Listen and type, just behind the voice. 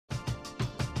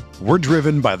We're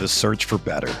driven by the search for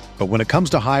better. But when it comes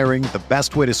to hiring, the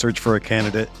best way to search for a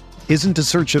candidate isn't to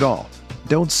search at all.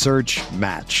 Don't search,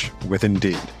 match with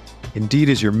Indeed. Indeed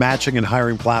is your matching and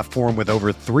hiring platform with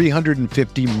over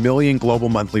 350 million global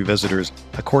monthly visitors,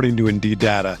 according to Indeed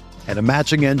data, and a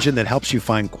matching engine that helps you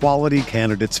find quality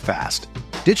candidates fast.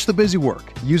 Ditch the busy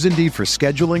work. Use Indeed for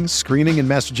scheduling, screening, and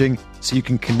messaging so you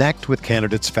can connect with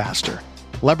candidates faster.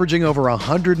 Leveraging over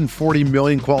 140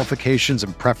 million qualifications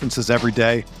and preferences every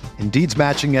day, Indeed's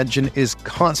matching engine is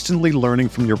constantly learning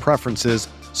from your preferences,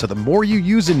 so the more you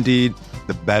use Indeed,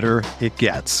 the better it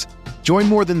gets. Join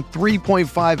more than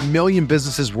 3.5 million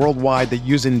businesses worldwide that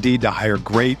use Indeed to hire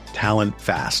great talent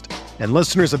fast. And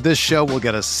listeners of this show will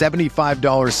get a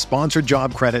 $75 sponsored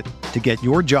job credit to get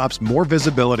your jobs more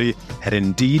visibility at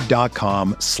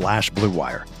Indeed.com/Blue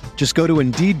Wire. Just go to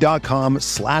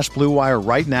Indeed.com/Blue Wire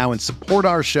right now and support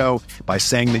our show by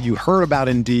saying that you heard about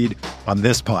Indeed on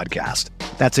this podcast.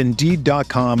 That's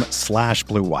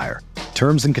Indeed.com/Blue Wire.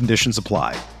 Terms and conditions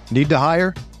apply. Need to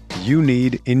hire? You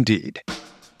need Indeed.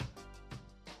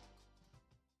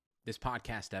 This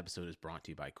podcast episode is brought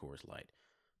to you by Coors Light.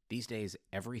 These days,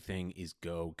 everything is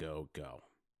go, go, go.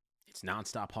 It's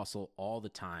nonstop hustle all the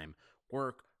time.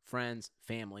 Work, friends,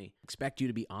 family, expect you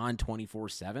to be on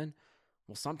 24/7.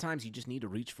 Well, sometimes you just need to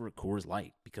reach for a Coors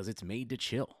Light because it's made to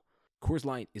chill. Coors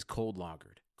Light is cold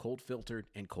lagered, cold filtered,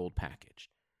 and cold packaged.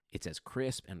 It's as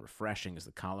crisp and refreshing as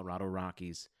the Colorado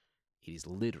Rockies. It is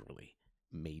literally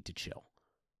made to chill.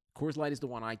 Coors Light is the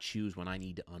one I choose when I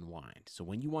need to unwind. So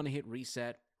when you want to hit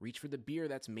reset, reach for the beer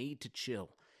that's made to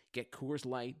chill. Get Coors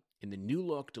Light in the new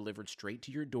look delivered straight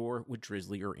to your door with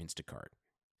Drizzly or Instacart.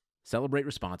 Celebrate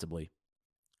responsibly.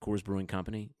 Coors Brewing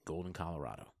Company, Golden,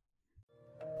 Colorado.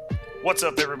 What's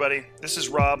up, everybody? This is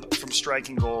Rob from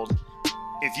Striking Gold.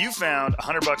 If you found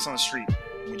 $100 on the street,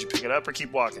 would you pick it up or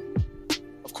keep walking?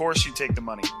 Of course you take the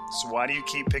money. So why do you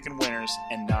keep picking winners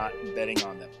and not betting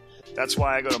on them? That's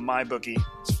why I go to MyBookie.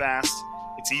 It's fast,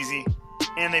 it's easy,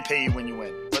 and they pay you when you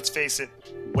win. Let's face it,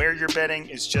 where you're betting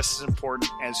is just as important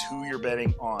as who you're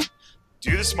betting on.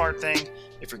 Do the smart thing.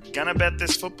 If you're gonna bet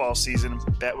this football season,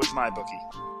 bet with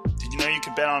MyBookie. Did you know you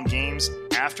can bet on games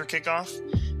after kickoff?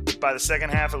 If by the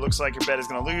second half it looks like your bet is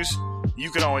gonna lose,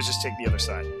 you can always just take the other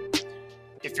side.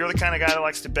 If you're the kind of guy that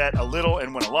likes to bet a little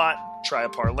and win a lot, try a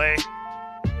parlay.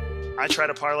 I tried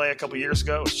a parlay a couple years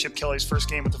ago. It was Chip Kelly's first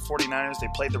game with the 49ers. They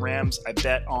played the Rams. I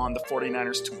bet on the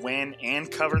 49ers to win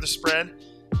and cover the spread,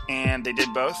 and they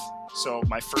did both. So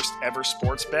my first ever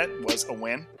sports bet was a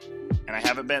win, and I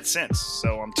haven't bet since.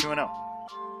 So I'm 2-0.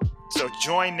 So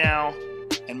join now,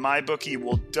 and MyBookie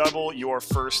will double your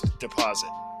first deposit.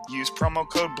 Use promo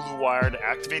code BlueWire to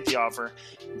activate the offer.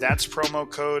 That's promo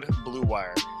code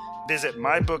BlueWire. Visit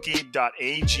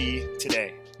mybookie.ag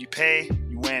today. You pay,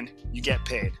 you win, you get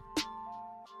paid.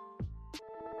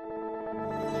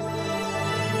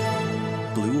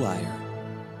 Blue Wire.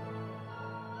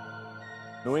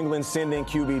 New England sending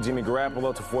QB Jimmy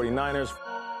Garoppolo to 49ers.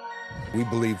 We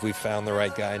believe we found the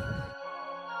right guy.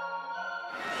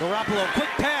 Garoppolo, quick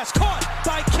pass, caught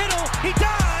by Kittle. He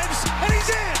dives, and he's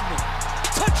in.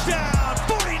 Touchdown,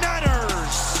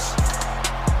 49ers.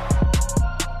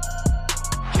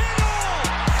 Kittle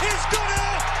is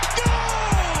gonna go.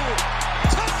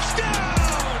 Touchdown.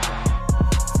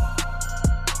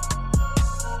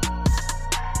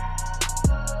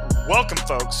 Welcome,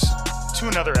 folks, to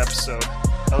another episode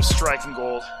of Striking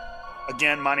Gold.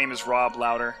 Again, my name is Rob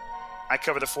Louder. I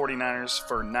cover the 49ers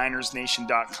for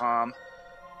NinersNation.com.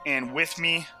 And with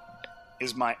me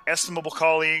is my estimable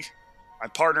colleague, my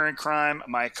partner in crime,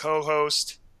 my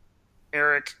co-host,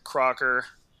 Eric Crocker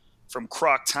from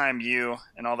Croc Time U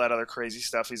and all that other crazy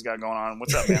stuff he's got going on.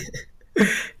 What's up, man?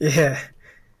 Yeah.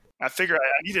 I figured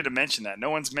I needed to mention that. No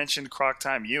one's mentioned Croc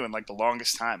Time U in like the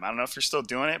longest time. I don't know if you're still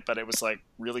doing it, but it was like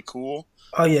really cool.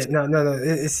 Oh, yeah. No.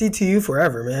 It's CTU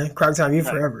forever, man. Croc Time U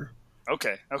forever.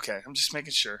 Okay. I'm just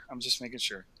making sure.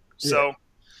 So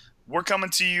we're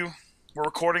coming to you. We're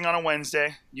recording on a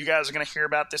Wednesday. You guys are going to hear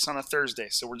about this on a Thursday.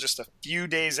 So we're just a few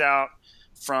days out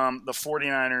from the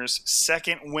 49ers'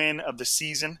 second win of the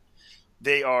season.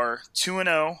 They are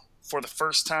 2-0 for the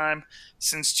first time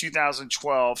since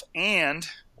 2012. And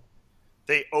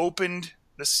they opened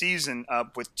the season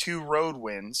up with 2 road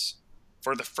wins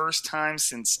for the first time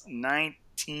since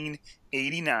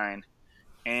 1989.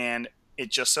 And it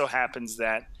just so happens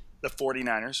that the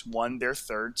 49ers won their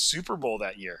 3rd Super Bowl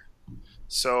that year.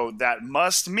 So that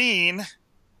must mean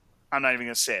I'm not even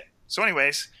going to say it. So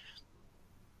anyways,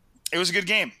 it was a good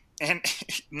game, and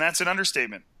that's an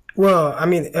understatement. Well, I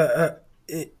mean,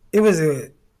 it was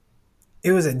a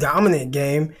dominant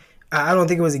game. I don't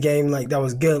think it was a game like that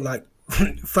was good like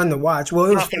fun to watch. Well,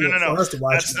 it was fun for us to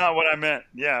watch. That's not what I meant.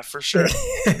 Yeah, for sure.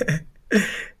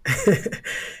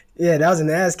 Yeah, that was an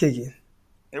ass kicking.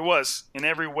 It was in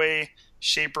every way,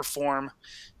 shape, or form.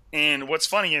 And what's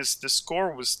funny is the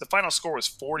final score was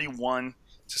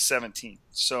 41-17.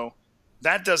 So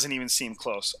that doesn't even seem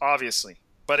close, obviously.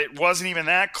 But it wasn't even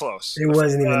that close. It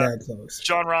wasn't even that close.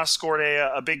 John Ross scored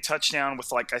a big touchdown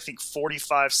with I think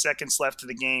 45 seconds left of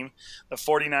the game. The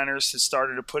 49ers had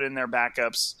started to put in their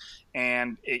backups,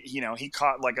 and he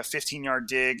caught a 15-yard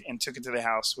dig and took it to the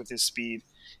house with his speed,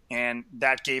 and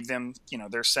that gave them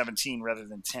their 17 rather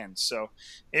than 10. So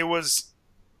it was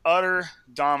utter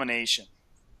domination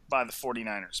by the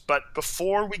 49ers. But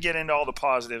before we get into all the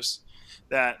positives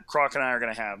that Croc and I are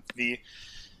going to have, the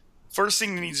first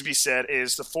thing that needs to be said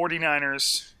is the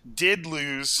 49ers did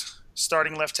lose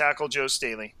starting left tackle Joe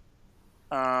Staley.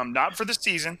 Not for the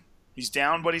season. He's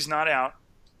down, but he's not out.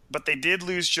 But they did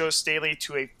lose Joe Staley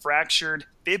to a fractured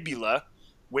fibula,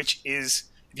 which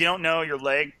is, if you don't know, your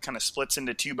leg kind of splits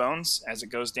into two bones as it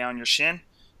goes down your shin.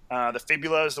 The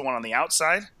fibula is the one on the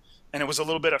outside. And it was a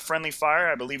little bit of friendly fire.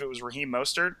 I believe it was Raheem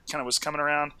Mostert. Kind of was coming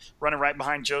around, running right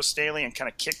behind Joe Staley and kind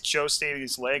of kicked Joe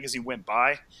Staley's leg as he went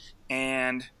by.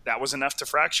 And that was enough to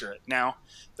fracture it. Now,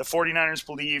 the 49ers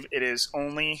believe it is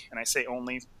only, and I say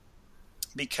only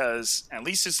because at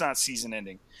least it's not season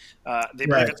ending. They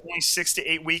believe it's only 6 to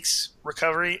 8 weeks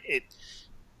recovery.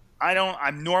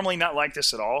 I'm normally not like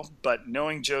this at all, but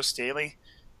knowing Joe Staley,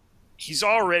 he's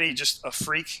already just a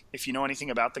freak. If you know anything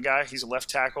about the guy, he's a left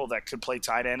tackle that could play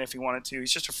tight end if he wanted to.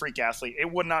 He's just a freak athlete. It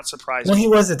would not surprise me. Well, he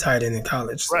was a tight end in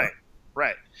college. So.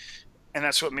 Right. And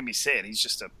that's what made me say it. He's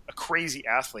just a crazy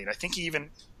athlete. I think he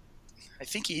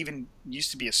even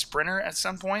used to be a sprinter at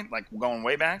some point, going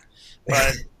way back.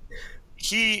 But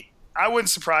it wouldn't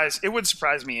surprise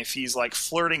me if he's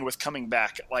flirting with coming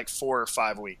back at 4 or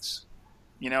 5 weeks.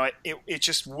 It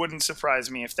just wouldn't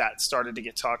surprise me if that started to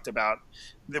get talked about.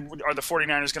 Are the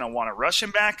 49ers going to want to rush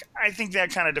him back? I think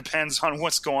that kind of depends on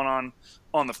what's going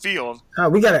on the field.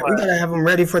 We gotta have him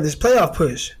ready for this playoff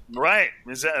push. Right?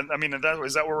 Is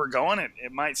that where we're going?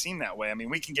 It might seem that way. I mean,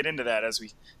 we can get into that as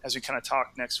we kind of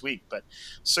talk next week. But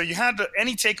so you had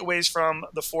any takeaways from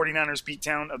the 49ers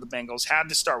beatdown of the Bengals? Had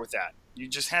to start with that. You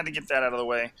just had to get that out of the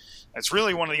way. It's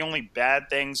really one of the only bad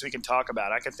things we can talk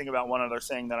about. I can think about one other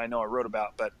thing that I know I wrote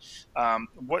about, but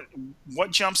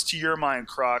what jumps to your mind,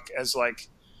 Croc, as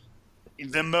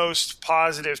the most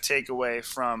positive takeaway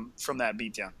from that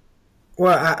beatdown?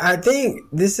 Well, I think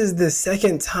this is the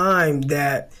second time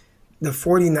that the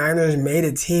 49ers made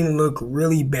a team look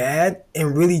really bad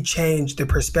and really changed the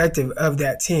perspective of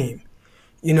that team.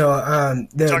 You're talking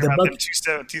about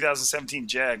them 2017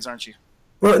 Jags, aren't you?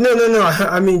 Well, no.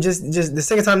 I mean, just the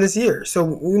second time this year. So,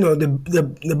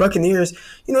 the Buccaneers,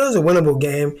 it was a winnable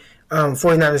game.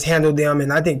 49ers handled them,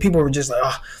 and I think people were just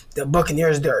the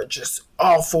Buccaneers, they're just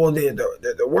awful. They're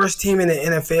the worst team in the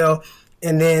NFL.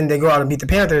 And then they go out and beat the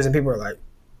Panthers, and people are like,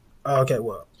 oh, okay,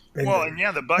 well. The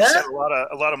Bucs had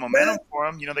a lot of momentum for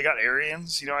them. They got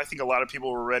Arians. I think a lot of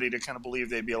people were ready to kind of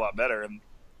believe they'd be a lot better. And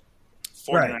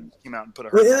 49ers came out and put a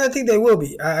hurt. And I think they will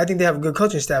be. I think they have a good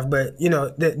coaching staff. But,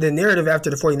 the narrative after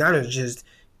the 49ers just,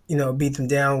 beat them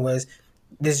down was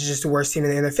this is just the worst team in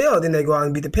the NFL. Then they go out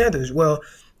and beat the Panthers. Well,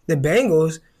 the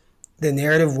Bengals, the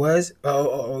narrative was,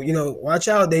 watch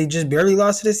out. They just barely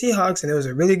lost to the Seahawks, and it was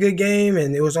a really good game,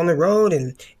 and it was on the road,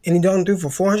 and Andy Dalton threw for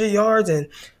 400 yards, and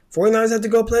 49ers had to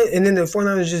go play. And then the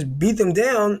 49ers just beat them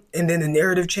down, and then the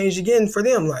narrative changed again for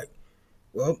them.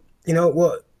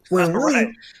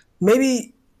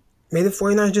 Maybe the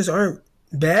 49ers just aren't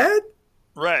bad.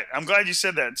 Right. I'm glad you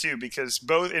said that, too, because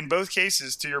in both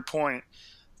cases, to your point,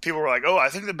 people were like, oh, I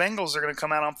think the Bengals are going to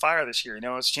come out on fire this year.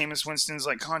 It's Jameis Winston's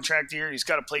contract year. He's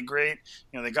got to play great.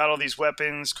 They got all these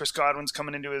weapons. Chris Godwin's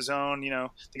coming into his own.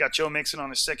 They got Joe Mixon on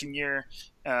his second year.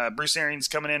 Bruce Arians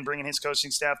coming in, bringing his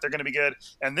coaching staff. They're going to be good.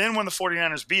 And then when the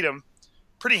 49ers beat them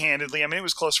pretty handedly, it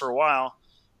was close for a while.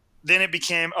 Then it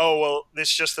became, oh, well, this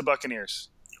is just the Buccaneers.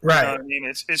 Right.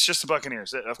 It's just the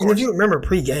Buccaneers, of course. And if you remember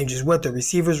pregame, just what the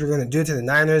receivers were going to do to the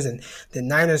Niners, and the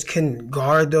Niners couldn't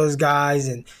guard those guys,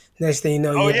 and next thing you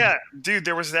know, dude,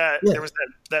 there was that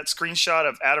screenshot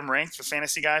of Adam Rank, the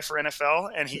fantasy guy for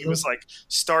NFL, and he was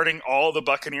starting all the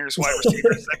Buccaneers wide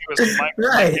receivers. It was Mike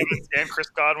Evans and Chris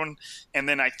Godwin, and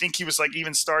then I think he was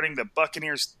even starting the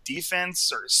Buccaneers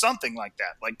defense or something like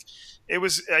that. It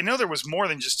was. I know there was more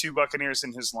than just 2 Buccaneers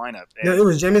in his lineup. No, it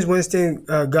was Jameis Winston,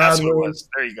 Godwin. That's what it was.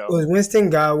 There you go. It was Winston,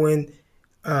 Godwin,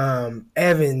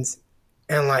 Evans,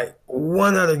 and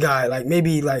one other guy,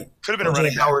 maybe could have been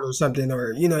Jay Howard or something,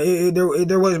 or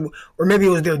there was, or maybe it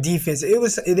was their defense.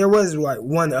 There was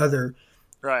one other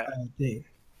right thing.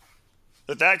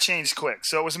 that changed quick.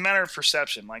 So it was a matter of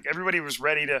perception. Like everybody was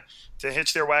ready to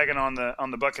hitch their wagon on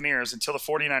the Buccaneers until the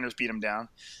 49ers beat them down.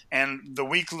 And the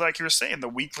week, like you were saying, the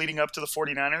week leading up to the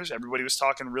 49ers, everybody was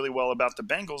talking really well about the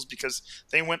Bengals because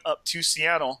they went up to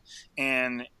Seattle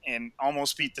and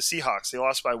almost beat the Seahawks. They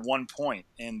lost by 1 point,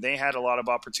 and they had a lot of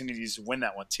opportunities to win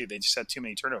that one too. They just had too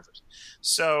many turnovers.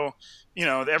 So,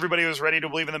 everybody was ready to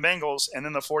believe in the Bengals, and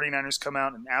then the 49ers come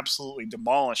out and absolutely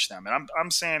demolish them. And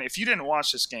I'm saying, if you didn't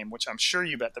watch this game, which I'm sure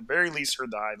you've at the very least seen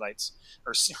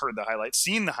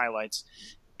the highlights,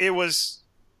 it was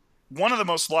one of the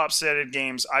most lopsided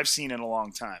games I've seen in a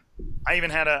long time. I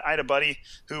had a buddy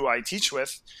who I teach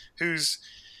with who's,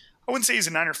 I wouldn't say he's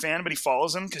a Niner fan, but he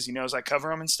follows him because he knows I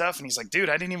cover him and stuff. And he's like, dude,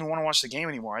 I didn't even want to watch the game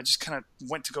anymore. I just kind of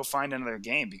went to go find another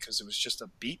game because it was just a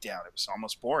beatdown. It was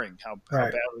almost boring how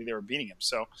badly they were beating him.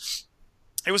 So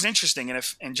it was interesting.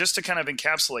 And just to kind of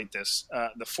encapsulate this,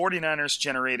 the 49ers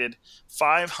generated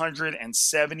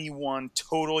 571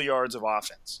 total yards of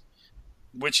offense,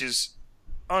 which is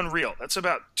unreal. That's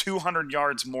about 200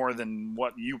 yards more than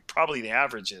what probably the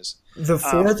average is. The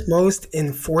fourth most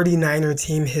in 49er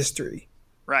team history.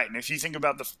 Right, and if you think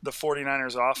about the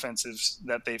 49ers offenses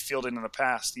that they fielded in the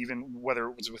past, even whether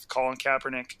it was with Colin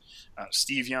Kaepernick,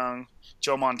 Steve Young,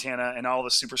 Joe Montana, and all the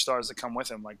superstars that come with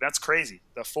him, like that's crazy.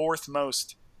 The fourth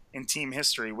most in team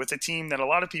history with a team that a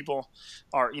lot of people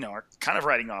are kind of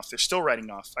writing off. They're still writing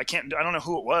off. I don't know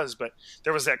who it was, but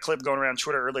there was that clip going around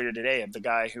Twitter earlier today of the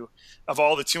guy who, of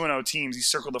all the 2-0 teams, he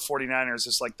circled the 49ers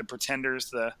as like the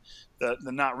pretenders, the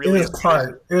not really. It was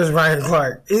Clark. It was Ryan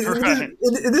Clark. This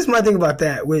is my thing about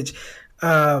that, which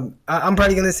I'm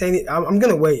probably going to say I'm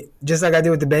going to wait, just like I did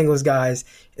with the Bengals guys,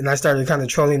 and I started kind of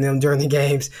trolling them during the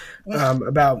games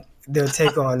about their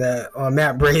take on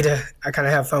Matt Breida. I kind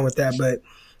of have fun with that, but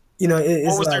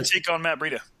what was their take on Matt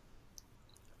Breida?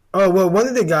 Oh, well, one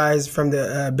of the guys from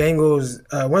the Bengals,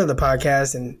 one of the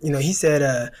podcasts, and, he said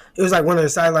it was like one of the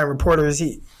sideline reporters,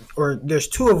 there's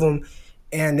two of them,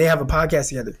 and they have a podcast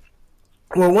together.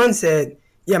 Well, one said,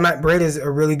 yeah, Matt Breida is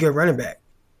a really good running back.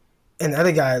 And the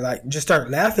other guy, just started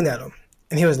laughing at him.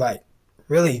 And he was like,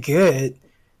 really good?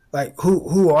 Like,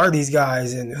 who are these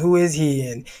guys, and who is he,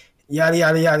 and yada,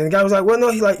 yada, yada. And the guy was like, well, no,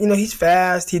 he's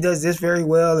fast. He does this very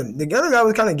well. And the other guy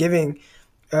was kind of giving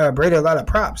Breida a lot of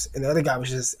props. And the other guy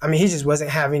was he just wasn't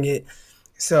having it.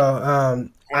 So I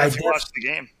wonder if you watched the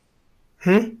game.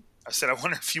 I said, I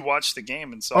wonder if you watched the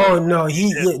game and saw. Oh, no,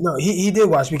 he did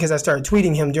watch because I started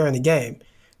tweeting him during the game.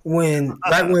 When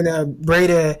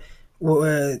Breida,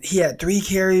 he had 3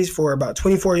 carries for about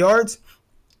 24 yards,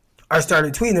 I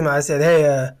started tweeting him. I said,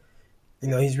 hey,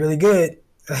 he's really good.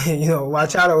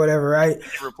 Watch out or whatever, right?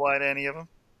 Did you reply to any of them?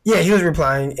 Yeah, he was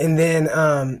replying. And then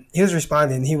he was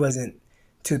responding. He wasn't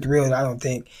too thrilled, I don't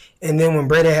think. And then when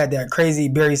Breida had that crazy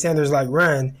Barry Sanders-like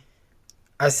run,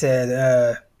 I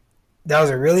said, that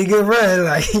was a really good run.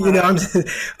 I'm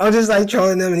just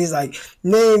trolling them. And he's like,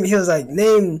 there's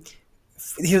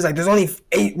only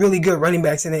 8 really good running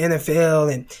backs in the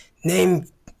NFL, and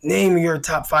name your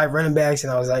top 5 running backs.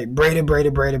 And I was like, Breida.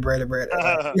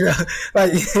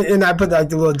 And I put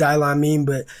the little Dylon meme,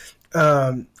 but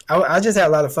I just had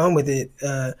a lot of fun with it.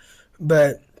 Ryan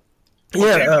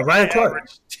Clark.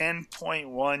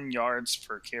 10.1 yards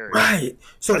per carry. Right.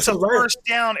 That's a first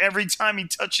down every time he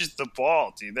touches the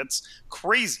ball, dude. That's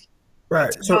crazy. Right.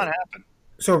 That does not happen.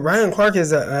 So Ryan Clark is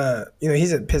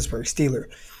he's a Pittsburgh Steeler.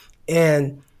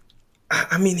 And,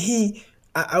 I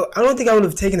don't think I would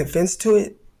have taken offense to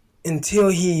it until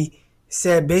he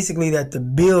said basically that the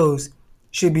Bills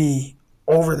should be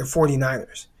over the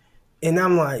 49ers. And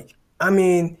I'm like,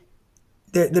 the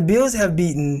Bills have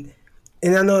beaten,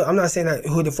 and I know I'm not saying that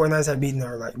who the 49ers have beaten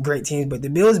are great teams, but the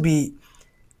Bills beat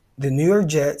the New York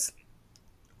Jets,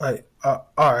 all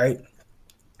right,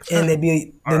 and they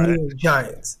beat the New York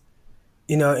Giants.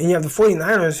 And you have the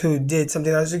 49ers who did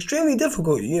something that was extremely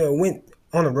difficult, went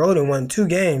on the road and won 2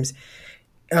 games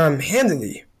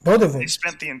handily. Both of them. They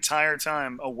spent the entire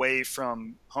time away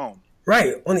from home.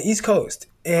 Right, on the East Coast.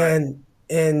 And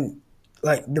the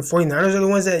 49ers are the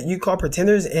ones that you call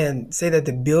pretenders and say that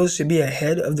the Bills should be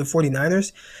ahead of the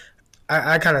 49ers.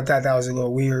 I kind of thought that was a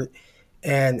little weird.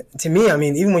 And to me,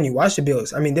 even when you watch the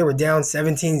Bills, they were down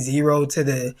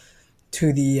 17-0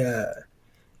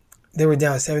 they were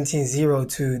down 17-0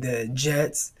 to the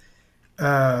Jets.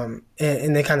 And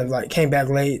they kind of came back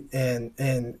late and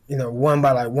won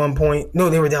by 1 point. No,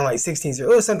 they were down 16-0. It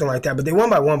was something like that, but they won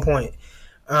by 1 point.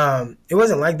 It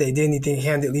wasn't like they did anything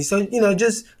handedly. So,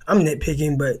 just I'm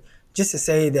nitpicking, but just to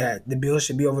say that the Bills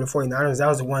should be over the 49ers, that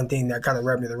was the one thing that kind of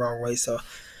rubbed me the wrong way. So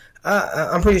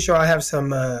I'm pretty sure I have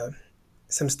some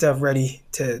some stuff ready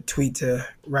to tweet to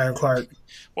Ryan Clark.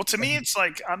 Well, to me, it's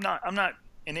like I'm not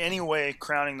in any way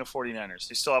crowning the 49ers.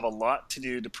 They still have a lot to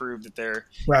do to prove that they're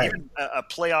even a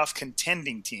playoff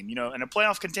contending team, and a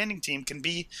playoff contending team can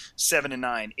be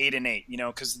 7-9, 8-8,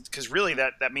 because really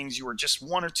that means you were just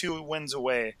 1 or 2 wins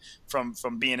away from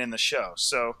being in the show.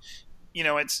 So,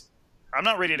 I'm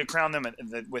not ready to crown them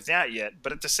with that yet,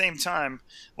 but at the same time,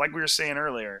 like we were saying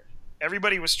earlier,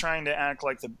 everybody was trying to act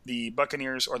like the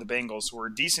Buccaneers or the Bengals were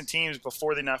decent teams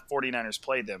before the 49ers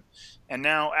played them. And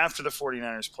now after the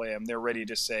 49ers play them, they're ready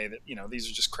to say that, these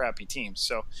are just crappy teams.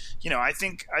 So, I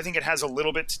think it has a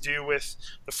little bit to do with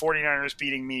the 49ers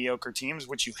beating mediocre teams,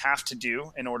 which you have to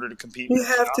do in order to compete. You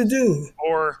have to do.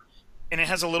 And it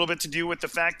has a little bit to do with the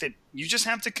fact that you just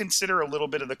have to consider a little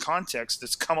bit of the context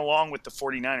that's come along with the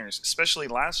 49ers, especially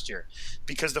last year,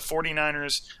 because the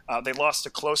 49ers, they lost a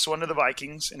close one to the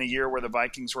Vikings in a year where the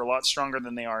Vikings were a lot stronger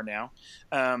than they are now.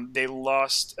 They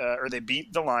they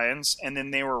beat the Lions, and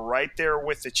then they were right there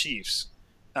with the Chiefs.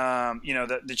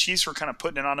 The Chiefs were kind of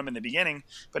putting it on them in the beginning,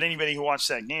 but anybody who watched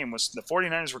that game was the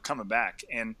 49ers were coming back.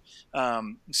 And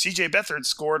C.J. Beathard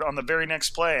scored on the very next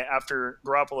play after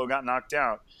Garoppolo got knocked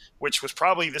out, which was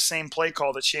probably the same play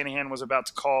call that Shanahan was about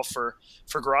to call for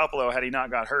Garoppolo had he not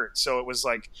got hurt. So it was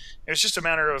just a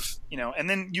matter of, and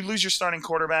then you lose your starting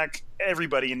quarterback,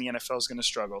 everybody in the NFL is going to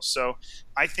struggle. So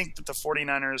I think that the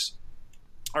 49ers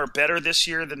are better this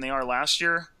year than they are last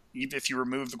year, if you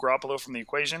remove the Garoppolo from the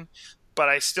equation. But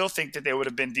I still think that they would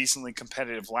have been decently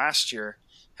competitive last year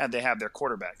had they had their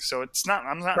quarterback. So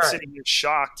I'm not sitting here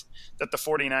shocked that the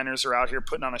 49ers are out here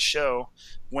putting on a show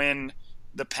when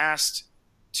the past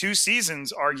 2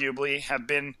 seasons arguably have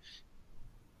been,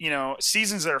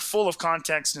 seasons that are full of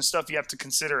context and stuff you have to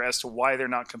consider as to why they're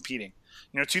not competing.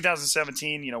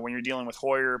 2017, when you're dealing with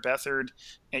Hoyer, Beathard,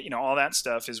 all that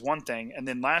stuff is one thing. And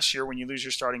then last year when you lose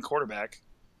your starting quarterback,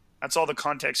 that's all the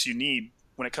context you need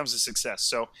when it comes to success.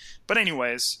 So, but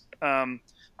anyways, I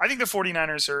think the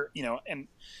 49ers are, and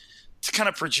to kind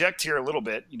of project here a little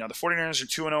bit, the 49ers are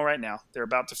 2-0 right now. They're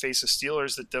about to face the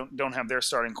Steelers that don't have their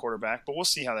starting quarterback, but we'll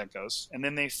see how that goes. And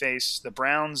then they face the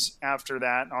Browns after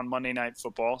that on Monday Night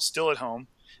Football, still at home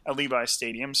at Levi's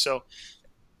Stadium. So,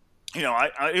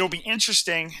 it'll be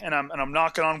interesting, and I'm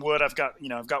knocking on wood. I've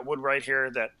got wood right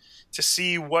here that to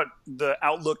see what the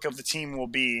outlook of the team will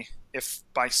be if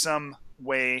by some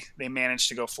way they manage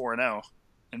to go 4-0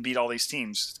 and beat all these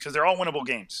teams, because they're all winnable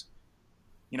games.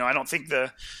 I don't think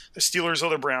the Steelers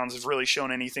or the Browns have really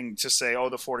shown anything to say,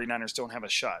 the 49ers don't have a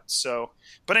shot. So,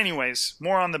 but anyways,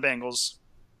 more on the Bengals.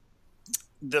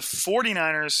 The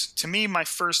 49ers, to me, my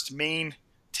first main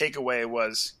takeaway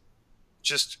was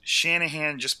just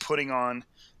Shanahan just putting on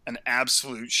an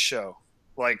absolute show.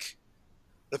 Like,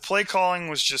 the play calling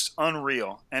was just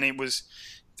unreal, and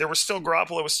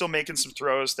Garoppolo was still making some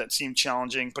throws that seemed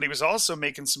challenging, but he was also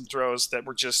making some throws that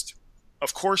were just,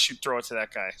 of course you throw it to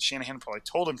that guy. Shanahan probably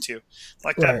told him to.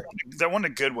 Like that one, a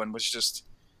good one was just,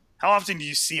 how often do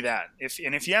you see that? If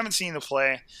you haven't seen the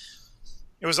play,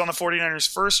 it was on the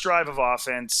 49ers' first drive of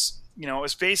offense. It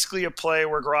was basically a play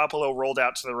where Garoppolo rolled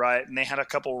out to the right, and they had a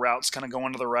couple routes kind of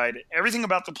going to the right. Everything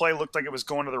about the play looked like it was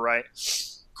going to the right.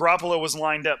 Garoppolo was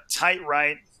lined up tight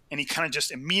right, and he kind of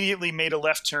just immediately made a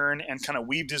left turn and kind of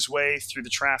weaved his way through the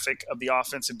traffic of the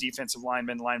offensive, defensive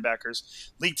linemen,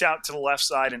 linebackers, leaked out to the left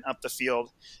side and up the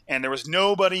field. And there was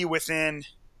nobody within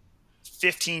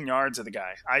 15 yards of the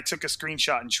guy. I took a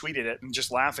screenshot and tweeted it and just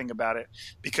laughing about it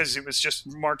because it was just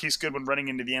Marquise Goodwin running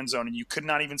into the end zone and you could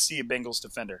not even see a Bengals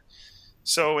defender.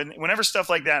 So whenever stuff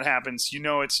like that happens, you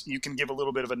can give a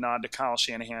little bit of a nod to Kyle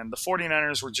Shanahan. The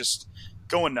 49ers were just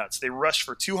going nuts. They rushed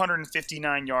for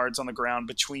 259 yards on the ground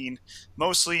between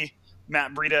mostly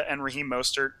Matt Breida and Raheem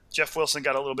Mostert. Jeff Wilson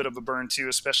got a little bit of a burn too,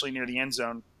 especially near the end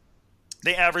zone.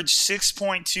 They averaged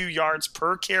 6.2 yards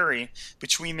per carry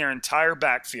between their entire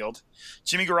backfield.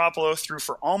 Jimmy Garoppolo threw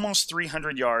for almost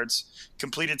 300 yards,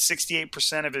 completed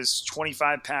 68% of his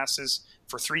 25 passes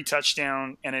for 3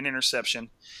 touchdowns and an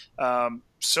interception.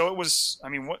 So it was,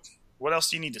 what else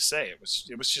do you need to say? It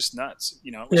was just nuts.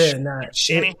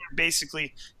 Shanahan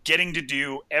basically getting to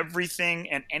do everything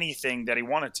and anything that he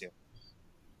wanted to.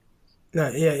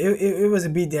 It was a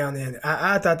beatdown, and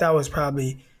I thought that was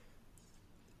probably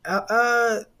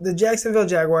the Jacksonville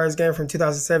Jaguars game from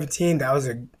 2017. That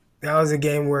was a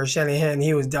game where Shanahan,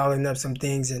 he was dialing up some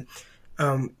things, and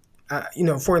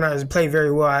 49ers played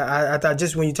very well. I thought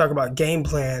just when you talk about game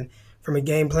plan, from a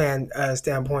game plan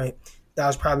standpoint, that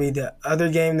was probably the other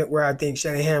game where I think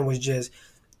Shanahan was just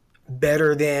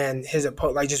better than his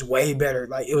opponent, like just way better.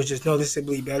 Like it was just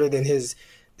noticeably better than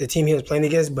the team he was playing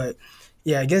against. But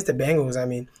yeah, against the Bengals,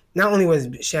 not only was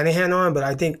Shanahan on, but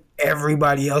I think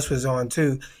everybody else was on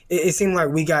too. It seemed like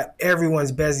we got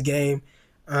everyone's best game,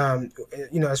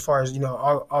 as far as,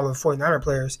 all the 49er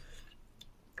players.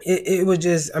 It was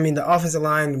just, I mean, the offensive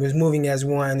line was moving as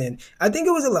one. And I think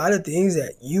it was a lot of things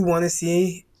that you want to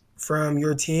see from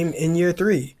your team in year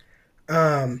 3.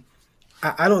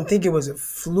 I don't think it was a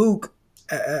fluke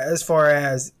as far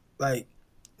as, like,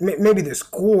 maybe the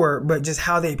score, but just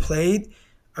how they played.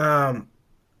 I'm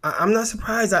not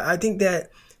surprised. I think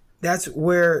that's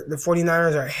where the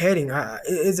 49ers are heading.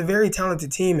 It's a very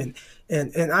talented team,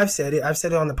 and I've said it. I've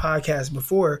said it on the podcast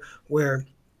before, where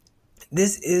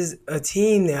this is a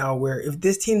team now where if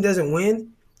this team doesn't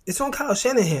win, it's on Kyle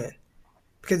Shanahan,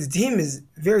 because the team is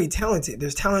very talented.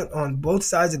 There's talent on both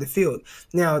sides of the field.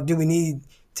 Now, do we need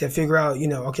to figure out,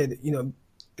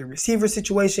 the receiver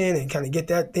situation and kind of get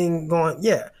that thing going?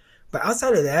 Yeah. But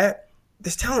outside of that,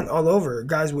 there's talent all over,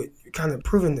 guys with kind of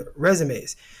proven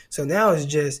resumes. So now it's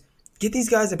just get these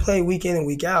guys to play week in and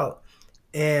week out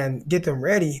and get them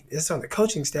ready. It's on the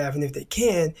coaching staff. And if they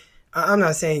can, I'm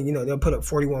not saying, they'll put up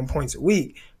 41 points a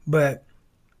week, but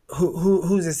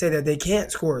who's to say that they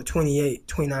can't score 28,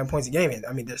 29 points a game? And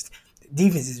I mean, the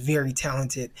defense is very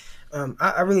talented.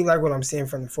 I really like what I'm seeing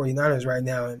from the 49ers right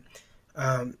now. And,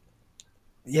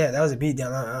 that was a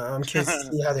beatdown. I'm curious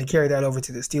to see how they carry that over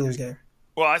to the Steelers game.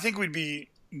 Well, I think we'd be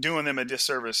doing them a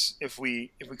disservice if we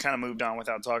kind of moved on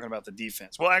without talking about the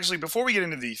defense. Well, actually, before we get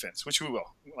into the defense, which we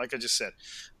will, like I just said,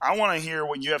 I want to hear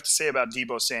what you have to say about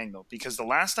Deebo Samuel, because the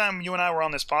last time you and I were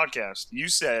on this podcast, you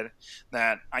said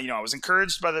that I was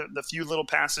encouraged by the few little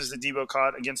passes that Deebo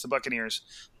caught against the Buccaneers,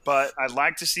 but I'd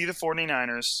like to see the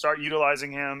 49ers start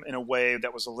utilizing him in a way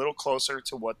that was a little closer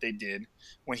to what they did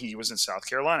when he was in South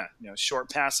Carolina. Short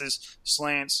passes,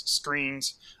 slants,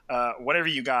 screens, whatever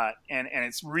you got. And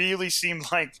it's really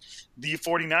seemed like the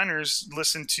 49ers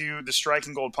listened to the Strike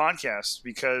and Gold podcast,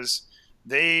 because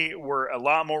they were a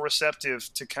lot more receptive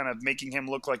to kind of making him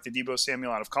look like the Deebo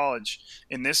Samuel out of college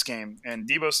in this game. And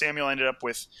Deebo Samuel ended up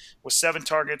with 7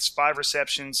 targets, 5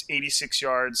 receptions, 86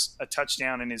 yards, a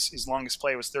touchdown, and his longest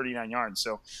play was 39 yards.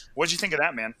 So what'd you think of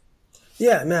that, man?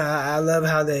 Yeah, man, I love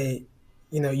how they,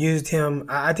 used him.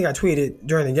 I think I tweeted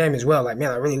during the game as well. Like,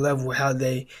 man, I really love how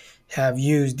they have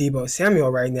used Deebo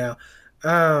Samuel right now.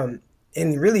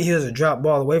 And really, he was a drop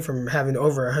ball away from having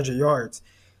over 100 yards.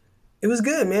 It was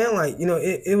good, man. Like,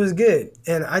 it was good.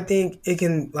 And I think it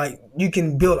can, you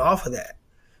can build off of that,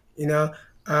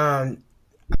 I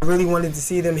really wanted to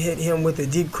see them hit him with a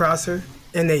deep crosser,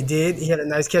 and they did. He had a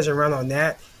nice catch and run on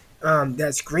that.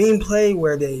 That screen play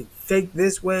where they faked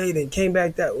this way, then came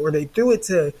back that, or they threw it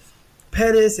to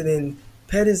Pettis, and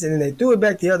then they threw it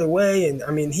back the other way. And, I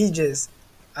mean, he just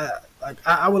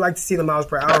I would like to see the miles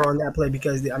per hour on that play,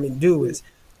 because, dude was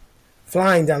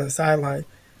flying down the sideline.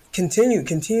 Continue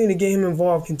to get him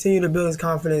involved, continue to build his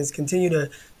confidence, continue to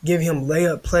give him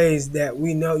layup plays that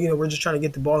we know, we're just trying to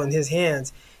get the ball in his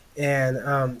hands. And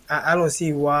I don't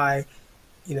see why,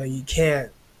 you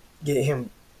can't get him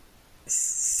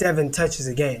 7 touches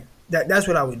a game. That's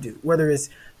what I would do, whether it's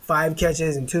 5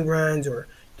 catches and 2 runs or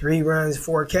 3 runs,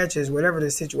 4 catches, whatever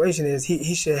the situation is.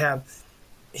 He should have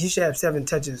 7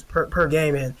 touches per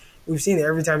game, and we've seen it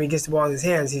every time he gets the ball in his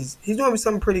hands. He's doing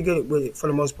something pretty good with it for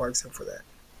the most part, except for that.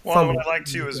 Well, what I like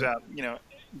too is that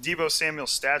Deebo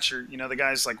Samuel's stature. The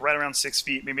guy's like right around 6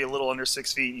 feet, maybe a little under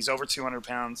 6 feet. He's over 200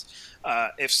 pounds.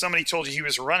 If somebody told you he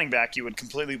was a running back, you would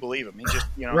completely believe him. He just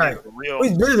right.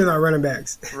 He's bigger than our running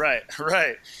backs. Right.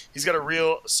 He's got a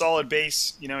real solid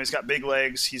base. He's got big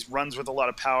legs. He runs with a lot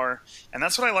of power, and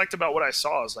that's what I liked about what I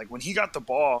saw. Is like when he got the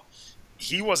ball,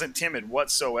 he wasn't timid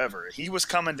whatsoever. He was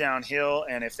coming downhill,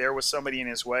 and if there was somebody in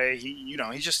his way, he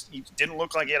didn't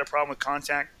look like he had a problem with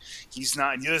contact. He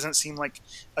doesn't seem like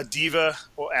a diva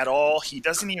at all. He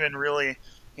doesn't even really,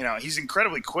 he's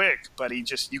incredibly quick, but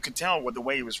you could tell with the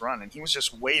way he was running. He was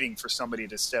just waiting for somebody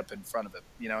to step in front of him.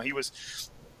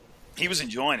 He was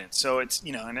enjoying it. So it's,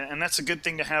 and that's a good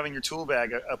thing to have in your tool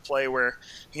bag, a play where,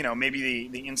 maybe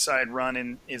the inside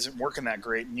run isn't working that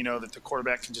great, and that the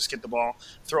quarterback can just get the ball,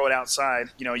 throw it outside.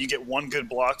 You get one good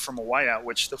block from a wideout,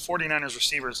 which the 49ers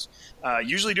receivers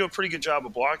usually do a pretty good job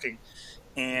of blocking.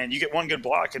 And you get one good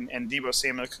block, and Deebo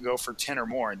Samuel could go for 10 or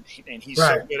more. And he's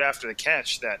right. So good after the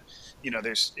catch that,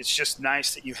 it's just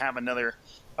nice that you have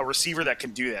a receiver that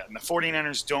can do that. And the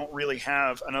 49ers don't really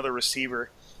have another receiver,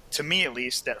 to me at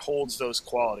least, that holds those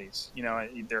qualities.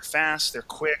 They're fast, they're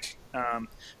quick,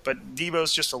 but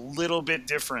Deebo's just a little bit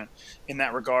different in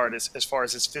that regard as far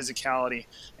as his physicality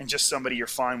and just somebody you're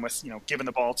fine with, giving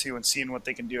the ball to and seeing what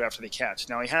they can do after they catch.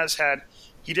 Now,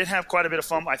 he did have quite a bit of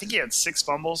fumble. I think he had 6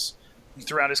 fumbles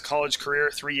throughout his college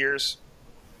career, 3 years.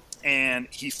 and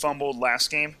he fumbled last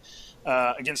game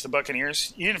against the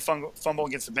Buccaneers. He didn't fumble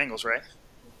against the Bengals, right?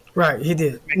 Right, he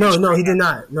did. No, he did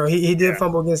not. No, he did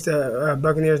fumble against the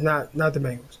Buccaneers, not the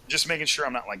Bengals. Just making sure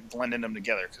I'm not like blending them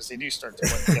together because they do start to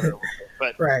blend together a little bit.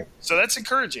 But right. So that's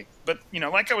encouraging. But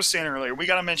like I was saying earlier, we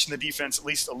got to mention the defense at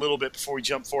least a little bit before we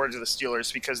jump forward to the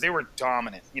Steelers because they were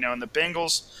dominant. And the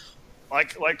Bengals,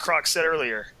 like Croc said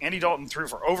earlier, Andy Dalton threw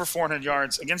for over 400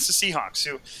 yards against the Seahawks,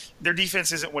 who their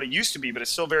defense isn't what it used to be, but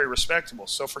it's still very respectable.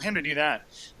 So for him to do that,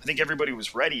 I think everybody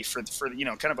was ready for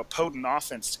kind of a potent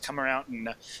offense to come around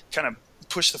and kind of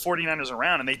push the 49ers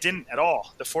around, and they didn't at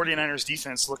all. The 49ers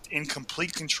defense looked in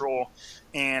complete control,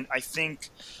 and I think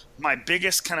my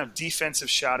biggest kind of defensive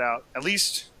shout-out, at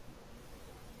least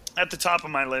at the top of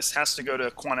my list, has to go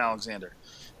to Quan Alexander,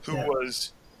 who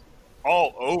was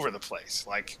all over the place,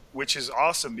 which is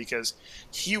awesome because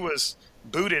he was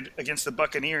booted against the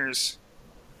Buccaneers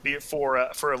for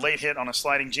a late hit on a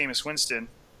sliding Jameis Winston.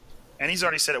 And he's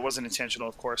already said it wasn't intentional,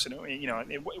 of course, and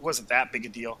it wasn't that big a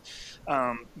deal.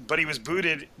 But he was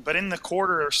booted. But in the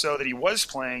quarter or so that he was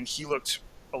playing, he looked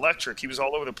electric. He was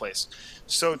all over the place.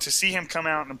 So to see him come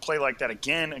out and play like that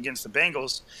again against the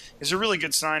Bengals is a really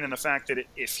good sign in the fact that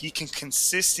if he can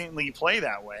consistently play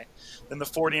that way, then the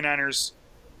 49ers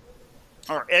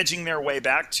are edging their way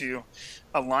back to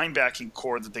a linebacking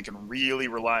core that they can really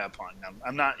rely upon. Now,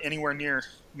 I'm not anywhere near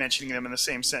mentioning them in the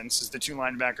same sentence as the two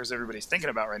linebackers everybody's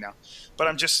thinking about right now. But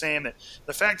I'm just saying that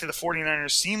the fact that the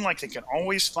 49ers seem like they can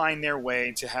always find their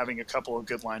way to having a couple of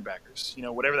good linebackers,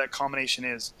 whatever that combination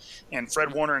is. And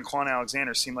Fred Warner and Quan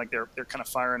Alexander seem like they're kind of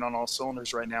firing on all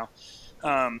cylinders right now.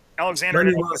 Alexander.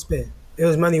 Money well spent. It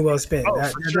was money well spent. Oh,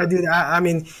 that dude, I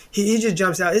mean, he just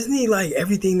jumps out. Isn't he like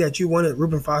everything that you wanted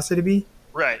Reuben Foster to be?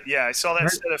 Right, yeah, I saw that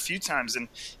said a few times, and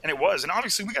it was. And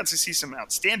obviously we got to see some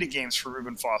outstanding games for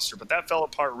Reuben Foster, but that fell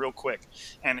apart real quick.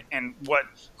 And what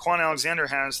Quan Alexander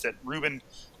has that Reuben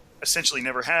essentially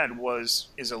never had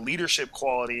is a leadership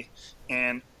quality,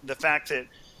 and the fact that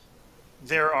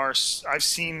I've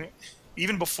seen –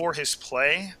 even before his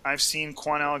play, I've seen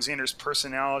Quan Alexander's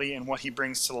personality and what he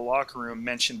brings to the locker room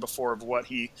mentioned before of what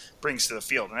he brings to the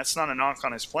field. And that's not a knock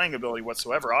on his playing ability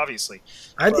whatsoever, obviously.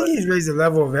 I think he's raised the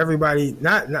level of everybody.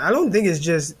 I don't think it's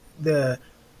just the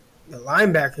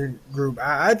linebacker group.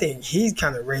 I think he's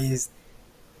kind of raised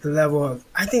the level of,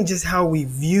 I think, just how we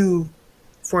view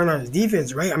 49ers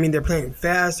defense, right? I mean, they're playing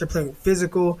fast, they're playing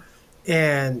physical,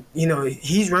 and,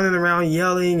 he's running around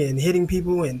yelling and hitting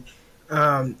people, and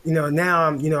now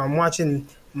I'm watching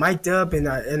Mic'd Up, and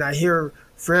I hear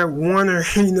Fred Warner,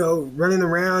 running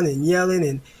around and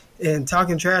yelling and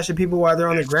talking trash to people while they're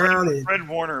on the ground. Fred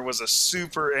Warner was a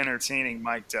super entertaining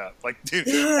Mic'd Up. Dude,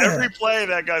 every play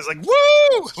that guy's like,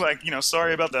 woo!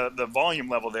 Sorry about the volume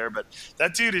level there, but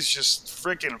that dude is just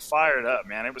freaking fired up,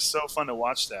 man. It was so fun to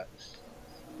watch that.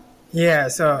 Yeah,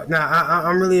 so now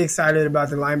I'm really excited about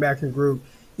the linebacking group.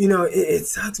 It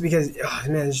sucks because,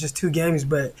 it's just 2 games,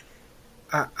 but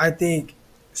I think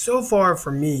so far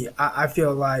for me, I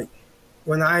feel like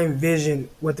when I envision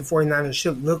what the 49ers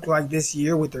should look like this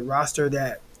year with the roster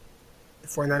that the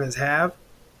 49ers have,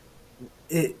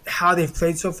 how they've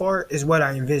played so far is what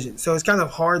I envision. So it's kind of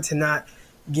hard to not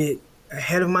get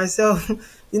ahead of myself,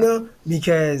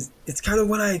 because it's kind of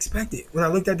what I expected. When I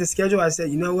looked at the schedule, I said,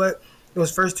 you know what?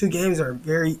 Those first 2 games are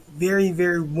very, very,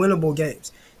 very winnable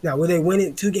games. Now, will they win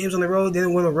it 2 games on the road? They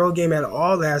didn't win a road game at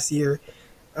all last year.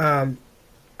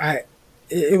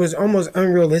 It was almost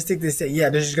unrealistic to say,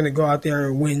 they're just going to go out there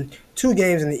and win 2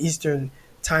 games in the Eastern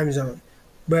time zone.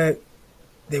 But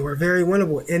they were very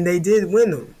winnable, and they did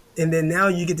win them. And then now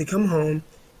you get to come home,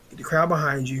 get the crowd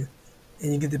behind you,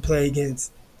 and you get to play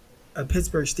against a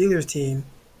Pittsburgh Steelers team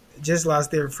that just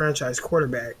lost their franchise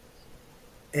quarterback.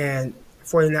 And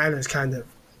 49ers kind of,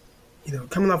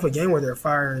 coming off a game where they're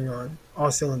firing on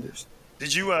all cylinders.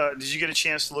 Did you get a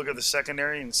chance to look at the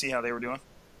secondary and see how they were doing?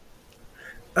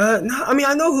 No, I mean,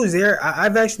 I know who's there.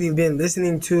 I've actually been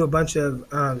listening to a bunch of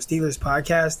Steelers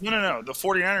podcasts. No. The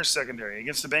 49ers secondary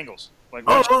against the Bengals.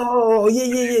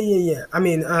 Yeah. I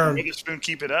mean, Witherspoon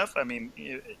keep it up? I mean,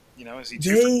 is he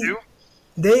 2 for 2?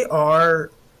 They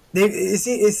are.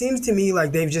 It seems to me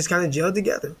like they've just kind of gelled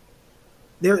together.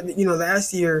 They're,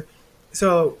 last year.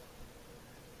 So,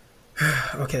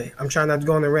 okay, I'm trying not to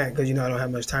go on the rant because, I don't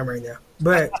have much time right now.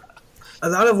 But a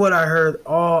lot of what I heard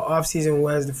all offseason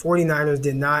was the 49ers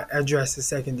did not address the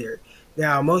secondary.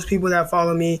 Now, most people that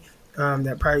follow me,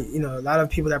 that probably, a lot of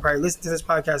people that probably listen to this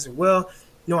podcast as well,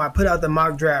 I put out the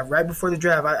mock draft right before the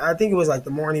draft. I think it was like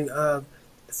the morning of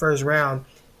the first round.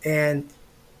 And,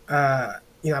 I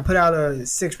put out a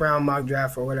 6-round mock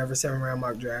draft or whatever, 7-round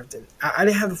mock draft. And I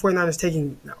didn't have the 49ers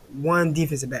taking 1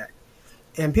 defensive back.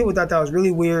 And people thought that was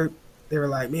really weird. They were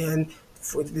like, man,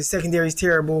 the secondary is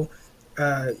terrible.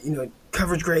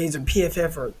 Coverage grades or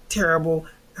PFF are terrible.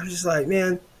 I'm just like,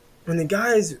 man, when the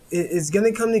guys, it's going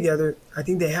to come together. I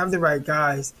think they have the right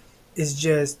guys. It's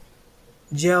just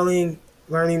gelling,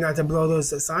 learning not to blow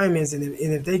those assignments. And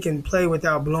if they can play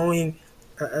without blowing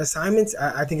assignments,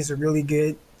 I think it's a really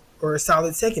good or a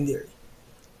solid secondary.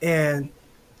 And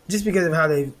just because of how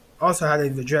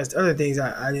they've addressed other things,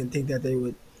 I didn't think that they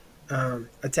would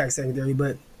attack secondary.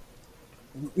 But,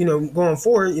 going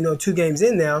forward, 2 games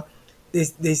in now,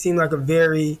 they seem like a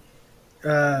very,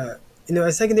 a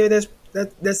secondary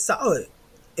that's solid.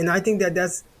 And I think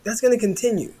that's going to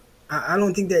continue. I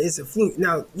don't think that it's a fluke.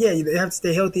 Now, yeah, they have to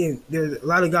stay healthy, and there's a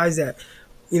lot of guys that,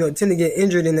 tend to get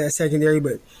injured in that secondary.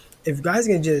 But if guys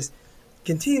can just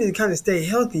continue to kind of stay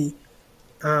healthy,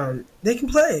 they can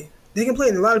play. They can play.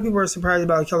 And a lot of people are surprised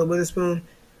about Ahkello Witherspoon.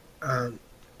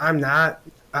 I'm not.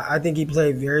 I think he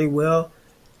played very well.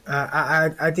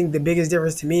 I think the biggest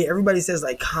difference to me, everybody says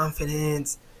like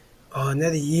confidence,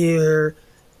 another year.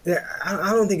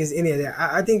 I don't think it's any of that.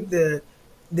 I think the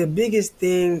biggest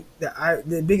thing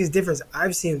the biggest difference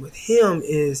I've seen with him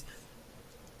is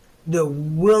the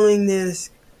willingness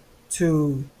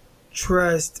to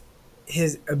trust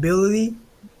his ability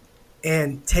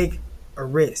and take a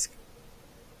risk.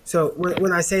 So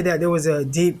when I say that, there was a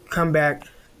deep comeback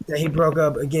that he broke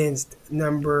up against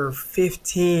number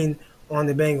 15 on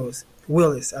the Bengals,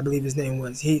 Willis, I believe his name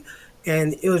was.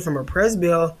 And it was from a press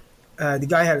bill. The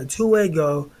guy had a 2-way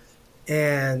go,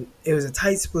 and it was a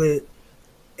tight split.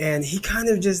 And he kind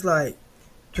of just like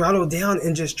throttled down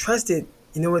and just trusted,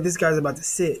 this guy's about to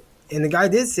sit. And the guy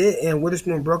did sit, and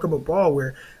Witherspoon broke up a ball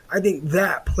where I think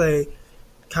that play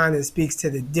kind of speaks to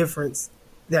the difference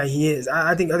that he is.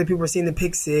 I think other people are seeing the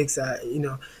pick six,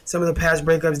 some of the pass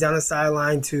breakups down the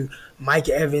sideline to Mike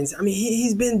Evans. I mean,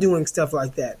 he's been doing stuff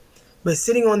like that. But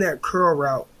sitting on that curl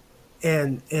route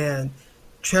and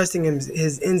trusting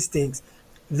his instincts,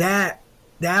 that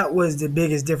was the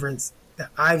biggest difference that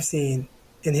I've seen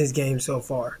in his game so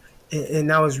far. And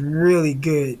that was really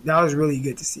good. That was really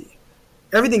good to see.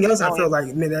 Everything else, I felt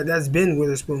like, man, that's been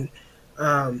Witherspoon.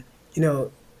 How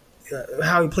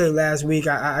he played last week,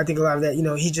 I think a lot of that,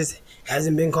 he just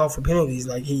hasn't been called for penalties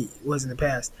like he was in the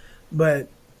past. But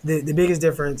the biggest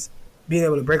difference, being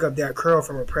able to break up that curl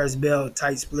from a press belt,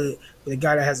 tight split, with a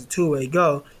guy that has a 2-way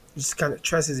go, just kind of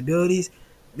trust his abilities,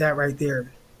 that right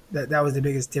there, that was the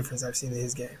biggest difference I've seen in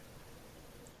his game.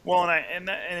 Well, and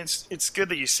it's good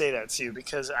that you say that too,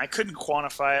 because I couldn't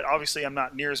quantify it. Obviously, I'm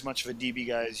not near as much of a DB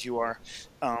guy as you are.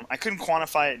 I couldn't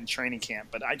quantify it in training camp,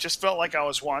 but I just felt like I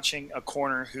was watching a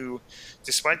corner who,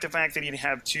 despite the fact that he'd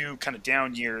have 2 kind of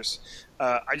down years,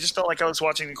 I just felt like I was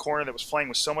watching a corner that was playing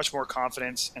with so much more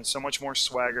confidence and so much more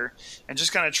swagger and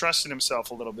just kind of trusted himself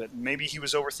a little bit. Maybe he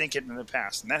was overthinking in the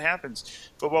past, and that happens.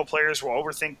 Football players will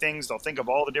overthink things. They'll think of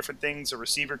all the different things a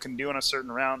receiver can do in a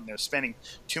certain route, and they're spending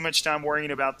too much time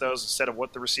worrying about those instead of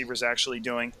what the receiver's actually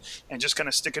doing and just kind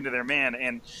of sticking to their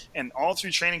man. And all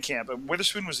through training camp,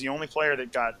 Witherspoon was the only player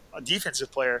that got a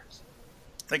defensive player.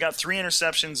 They got 3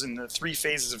 interceptions in the 3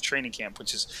 phases of training camp,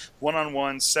 which is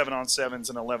 1-on-1, 7-on-7s,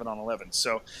 and 11-on-11.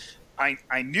 So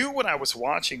I knew what I was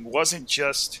watching wasn't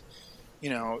just,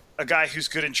 a guy who's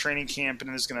good in training camp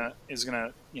and is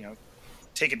gonna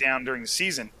take it down during the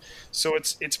season. So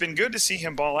it's been good to see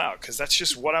him ball out, because that's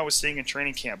just what I was seeing in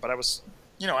training camp. But I was,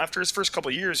 after his first couple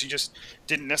of years, he just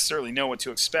didn't necessarily know what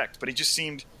to expect. But he just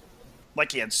seemed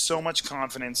like he had so much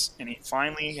confidence, and he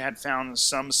finally had found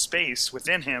some space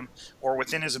within him or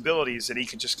within his abilities that he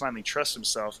could just finally trust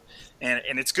himself. And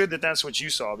it's good that that's what you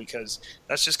saw, because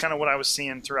that's just kind of what I was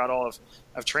seeing throughout all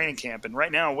of training camp. And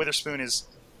right now, Witherspoon is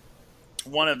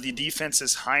one of the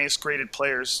defense's highest graded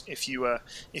players. If you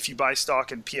buy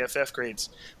stock in PFF grades,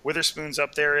 Witherspoon's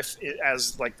up there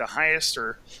as like the highest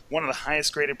or one of the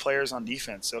highest graded players on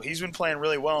defense. So he's been playing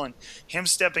really well, and him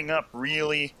stepping up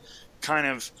really kind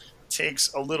of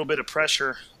takes a little bit of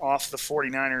pressure off the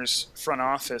 49ers front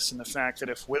office, and the fact that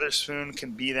if Witherspoon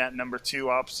can be that number 2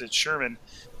 opposite Sherman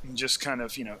and just kind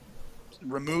of,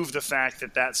 remove the fact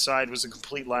that side was a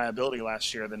complete liability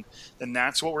last year, then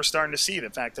that's what we're starting to see. The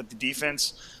fact that the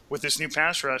defense with this new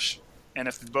pass rush, and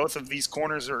if both of these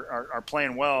corners are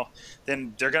playing well,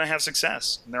 then they're going to have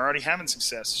success. And they're already having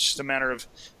success. It's just a matter of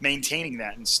maintaining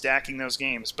that and stacking those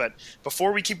games. But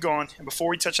before we keep going, and before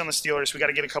we touch on the Steelers, we got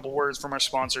to get a couple words from our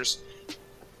sponsors.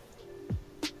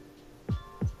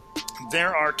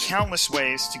 There are countless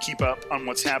ways to keep up on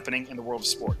what's happening in the world of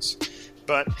sports.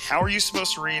 But how are you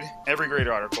supposed to read every great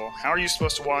article? How are you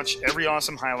supposed to watch every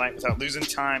awesome highlight without losing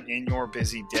time in your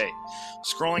busy day?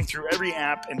 Scrolling through every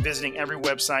app and visiting every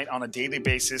website on a daily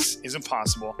basis is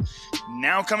impossible.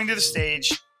 Now coming to the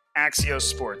stage, Axios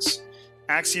Sports.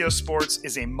 Axios Sports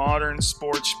is a modern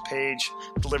sports page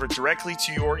delivered directly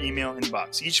to your email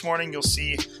inbox. Each morning you'll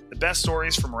see the best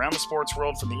stories from around the sports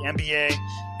world, from the NBA,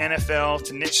 NFL,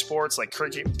 to niche sports like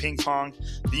cricket and ping pong.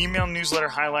 The email newsletter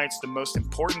highlights the most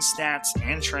important stats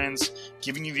and trends,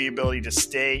 giving you the ability to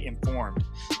stay informed.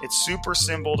 It's super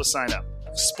simple to sign up.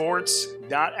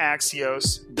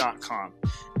 sports.axios.com.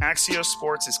 Axios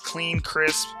Sports is clean,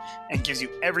 crisp, and gives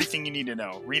you everything you need to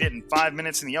know. Read it in 5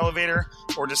 minutes in the elevator,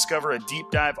 or discover a deep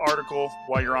dive article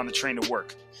while you're on the train to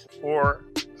work. Or,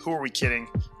 who are we kidding,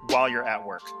 while you're at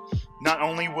work. Not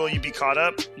only will you be caught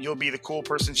up, you'll be the cool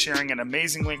person sharing an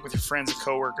amazing link with your friends and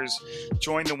coworkers.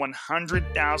 Join the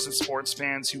 100,000 sports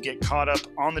fans who get caught up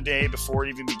on the day before it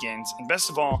even begins. And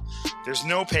best of all, there's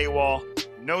no paywall,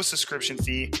 no subscription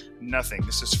fee, nothing.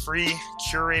 This is free,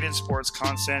 curated sports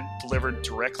content delivered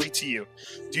directly to you.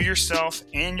 Do yourself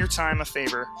and your time a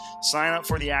favor. Sign up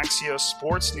for the Axios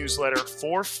Sports newsletter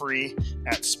for free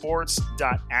at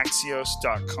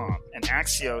sports.axios.com. And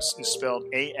Axios is spelled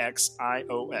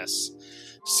A-X-I-O-S.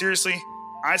 Seriously,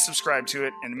 I subscribe to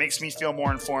it, and it makes me feel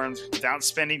more informed without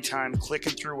spending time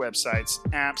clicking through websites,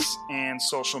 apps, and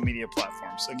social media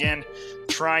platforms. Again,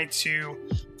 try to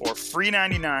for free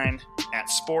 99 at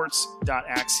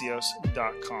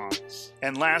sports.axios.com.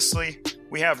 And lastly,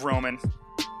 we have Roman.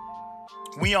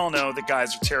 We all know that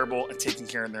guys are terrible at taking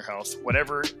care of their health.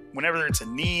 Whenever it's a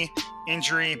knee,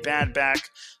 injury, bad back,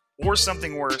 or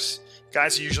something worse,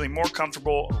 guys are usually more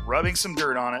comfortable rubbing some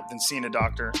dirt on it than seeing a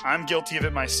doctor. I'm guilty of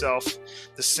it myself.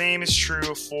 The same is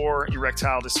true for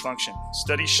erectile dysfunction.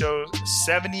 Studies show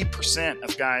 70%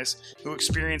 of guys who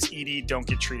experience ED don't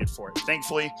get treated for it.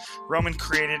 Thankfully, Roman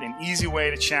created an easy way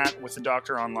to chat with a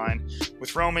doctor online.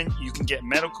 With Roman, you can get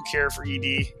medical care for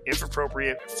ED, if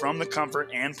appropriate, from the comfort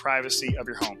and privacy of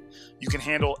your home. You can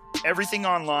handle everything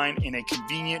online in a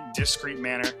convenient, discreet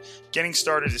manner. Getting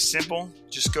started is simple.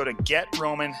 Just go to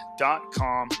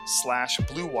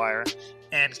getroman.com/bluewire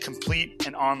and complete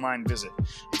an online visit.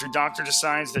 If your doctor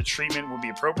decides that treatment would be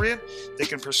appropriate, they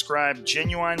can prescribe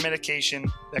genuine medication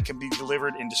that can be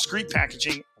delivered in discreet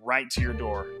packaging right to your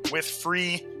door with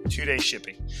free 2-day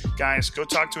shipping. Guys, go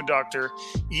talk to a doctor.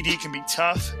 ED can be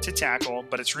tough to tackle,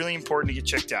 but it's really important to get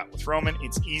checked out. With Roman,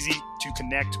 it's easy to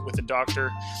connect with a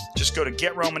doctor. Just go to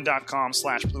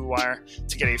getroman.com/bluewire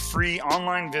to get a free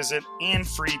online visit and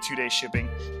free 2-day shipping.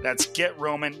 That's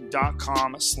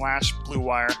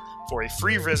getroman.com/bluewire for a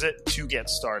free visit to get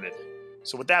started.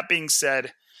 So with that being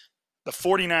said, the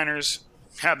 49ers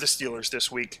have the Steelers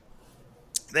this week.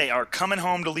 They are coming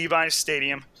home to Levi's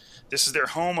Stadium. This is their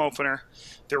home opener.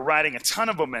 They're riding a ton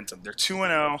of momentum. They're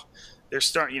 2-0. They're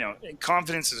starting,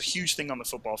 confidence is a huge thing on the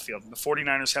football field. And the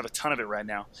 49ers have a ton of it right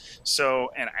now.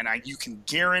 So, you can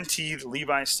guarantee the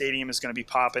Levi's Stadium is going to be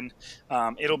popping.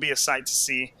 It'll be a sight to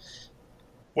see.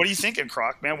 What are you thinking,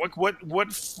 Croc, man?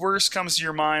 What first comes to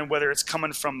your mind, whether it's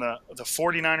coming from the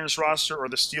 49ers roster or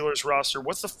the Steelers roster?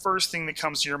 What's the first thing that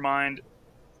comes to your mind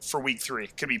for week 3?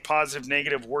 Could be positive,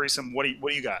 negative, worrisome. What do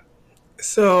you got?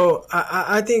 So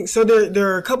I think so.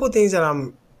 There are a couple of things that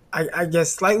I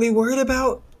guess slightly worried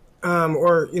about,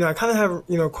 or I kind of have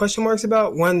question marks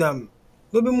about. One that I'm a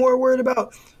little bit more worried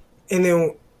about, and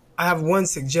then I have one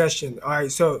suggestion. All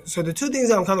right, so the two things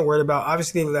that I'm kind of worried about,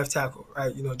 obviously the left tackle,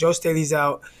 right? Joe Staley's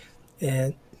out,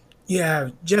 and you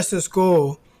have Justin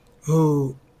Skule,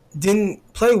 who didn't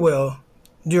play well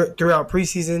throughout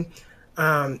preseason.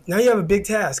 Now you have a big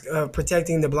task of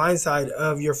protecting the blind side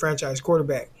of your franchise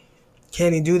quarterback.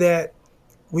 Can he do that?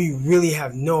 We really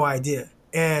have no idea.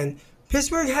 And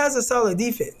Pittsburgh has a solid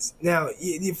defense. Now,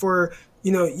 they're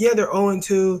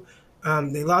 0-2.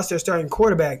 They lost their starting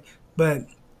quarterback, but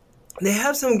they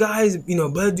have some guys,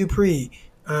 Bud Dupree,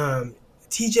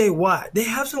 TJ Watt. They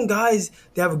have some guys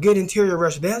that have a good interior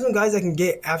rusher. They have some guys that can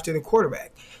get after the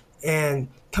quarterback. And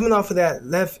coming off of that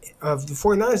left of the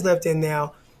 49ers left in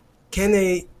now, can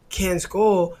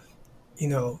Skule,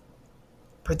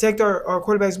 protect our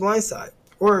quarterback's blind side?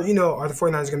 Or, are the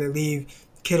 49ers going to leave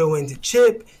Kittle in to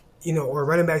chip, or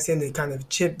running backs in to kind of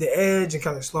chip the edge and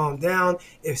kind of slow him down?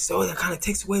 If so, that kind of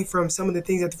takes away from some of the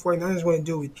things that the 49ers want to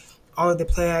do with all of the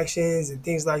play actions and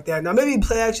things like that. Now, maybe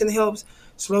play action helps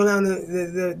slow down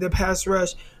the pass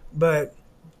rush, but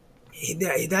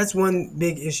that's one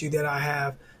big issue that I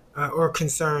have or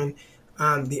concern.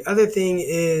 The other thing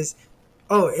is,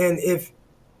 and if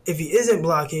he isn't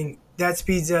blocking, that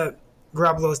speeds up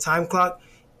Garoppolo's time clock,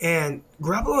 And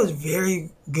Garoppolo is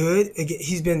very good.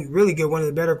 He's been really good, one of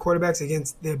the better quarterbacks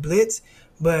against the blitz.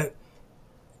 But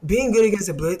being good against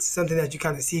the blitz is something that you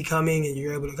kind of see coming, and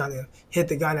you're able to kind of hit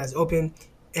the guy that's open.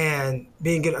 And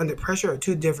being good under pressure are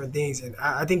two different things. And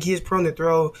I think he is prone to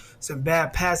throw some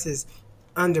bad passes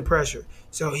under pressure.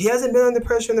 So he hasn't been under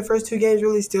pressure in the first 2 games,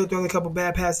 really, still throwing a couple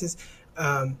bad passes.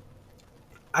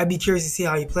 I'd be curious to see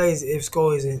how he plays if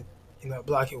Skol isn't,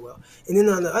 blocking well. And then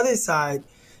on the other side,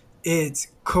 it's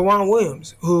K'Waun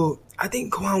Williams, who I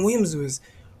think K'Waun Williams was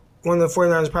one of the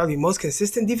 49ers' probably most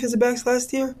consistent defensive backs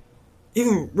last year,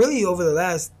 even really over the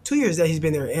last 2 years that he's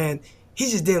been there. And he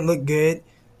just didn't look good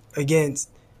against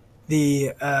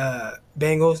the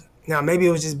Bengals. Now, maybe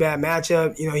it was just bad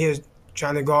matchup. He was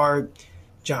trying to guard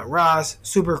John Ross,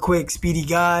 super quick, speedy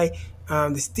guy.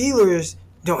 The Steelers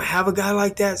don't have a guy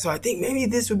like that, so I think maybe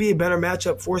this would be a better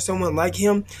matchup for someone like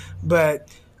him. But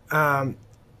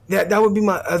that would be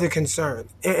my other concern.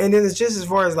 And then it's just as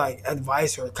far as like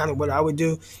advice or kind of what I would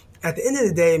do. At the end of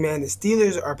the day, man, the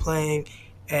Steelers are playing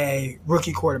a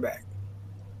rookie quarterback.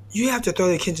 You have to throw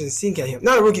the kitchen sink at him.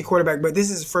 Not a rookie quarterback, but this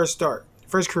is his first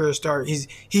career start.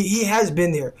 He has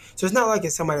been there, so it's not like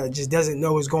it's somebody that just doesn't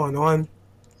know what's going on.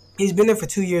 He's been there for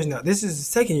 2 years now. This is his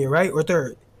second year, right, or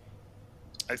third?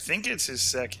 I think it's his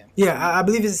second. Yeah, I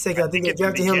believe it's his second. I think they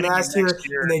drafted him last year,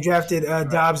 and they drafted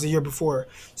Dobbs the year before.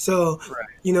 So,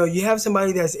 you have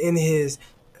somebody that's in his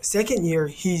second year.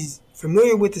 He's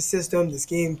familiar with the system, the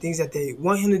scheme, things that they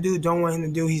want him to do, don't want him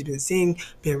to do. He's been seeing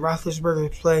Ben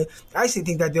Roethlisberger play. I actually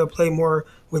think that they'll play more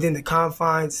within the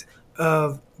confines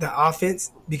of the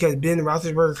offense because Ben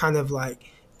Roethlisberger kind of like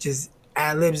just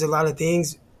ad-libs a lot of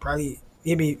things, probably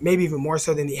maybe even more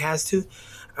so than he has to.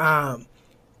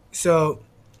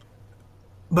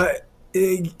 But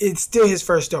it's still his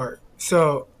first start.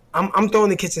 So I'm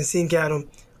throwing the kitchen sink at him.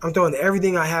 I'm throwing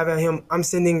everything I have at him. I'm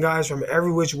sending guys from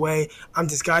every which way. I'm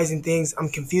disguising things. I'm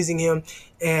confusing him.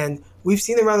 And we've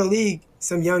seen around the league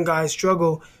some young guys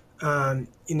struggle,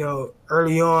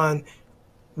 early on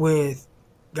with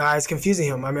guys confusing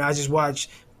him. I mean, I just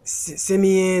watched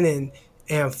Simeon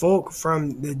and Folk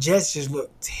from the Jets just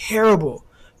look terrible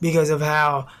because of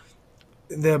how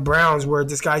the Browns were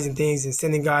disguising things and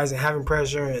sending guys and having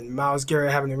pressure, and Myles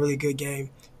Garrett having a really good game.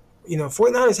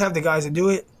 49ers have the guys to do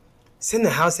it. Send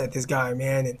the house at this guy,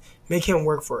 man, and make him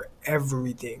work for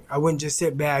everything. I wouldn't just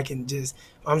sit back and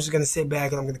I'm just going to sit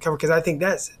back and I'm going to cover, because I think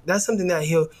that's something that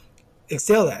he'll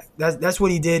excel at. That's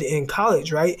what he did in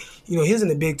college, right? He was in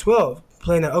the Big 12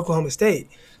 playing at Oklahoma State.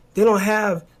 They don't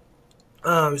have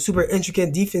super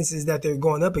intricate defenses that they're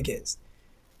going up against.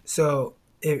 So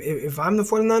if I'm the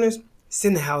 49ers,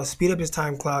 send the house, speed up his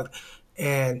time clock,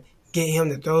 and get him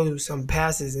to throw some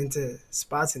passes into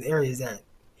spots and areas that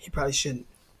he probably shouldn't.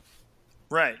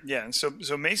 Right, yeah. And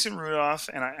so Mason Rudolph,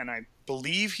 and I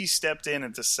believe he stepped in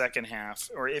at the second half,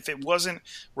 or if it wasn't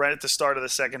right at the start of the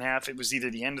second half, it was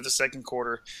either the end of the second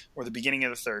quarter or the beginning of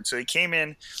the third. So he came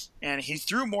in and he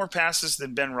threw more passes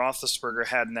than Ben Roethlisberger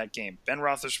had in that game. Ben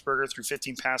Roethlisberger threw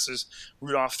 15 passes,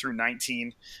 Rudolph threw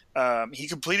 19. He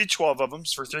completed 12 of them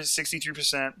for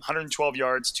 63%, 112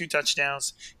 yards, 2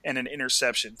 touchdowns, and an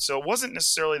interception. So it wasn't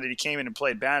necessarily that he came in and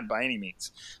played bad by any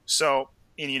means. So,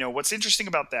 and what's interesting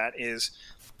about that is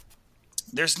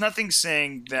there's nothing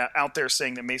out there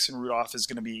saying that Mason Rudolph is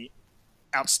going to be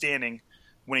outstanding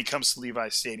when he comes to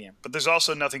Levi's Stadium. But there's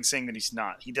also nothing saying that he's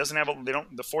not. He doesn't have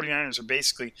the 49ers are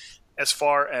basically, as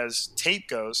far as tape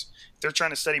goes, if they're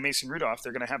trying to study Mason Rudolph,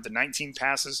 they're going to have the 19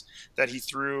 passes that he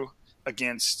threw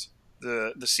against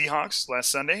the Seahawks last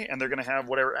Sunday, and they're going to have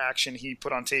whatever action he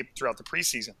put on tape throughout the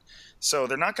preseason. So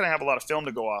they're not going to have a lot of film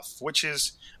to go off, which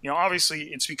is, obviously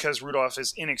it's because Rudolph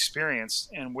is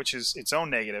inexperienced, and which is its own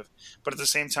negative. But at the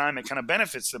same time, it kind of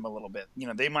benefits them a little bit.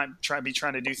 They might be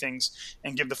trying to do things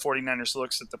and give the 49ers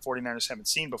looks that the 49ers haven't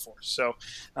seen before. So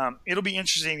it'll be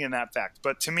interesting in that fact.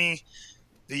 But to me,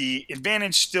 the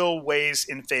advantage still weighs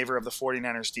in favor of the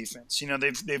 49ers defense.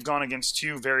 They've gone against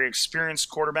 2 very experienced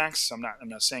quarterbacks. I'm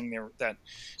not saying that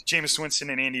Jameis Winston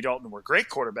and Andy Dalton were great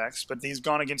quarterbacks, but he's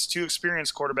gone against 2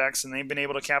 experienced quarterbacks, and they've been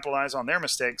able to capitalize on their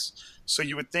mistakes. So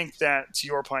you would think that, to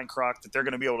your point, Croc, that they're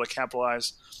going to be able to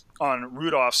capitalize on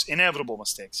Rudolph's inevitable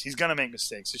mistakes. He's going to make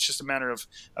mistakes. It's just a matter of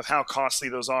how costly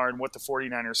those are and what the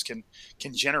 49ers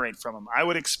can generate from them. I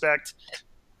would expect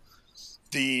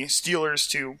the Steelers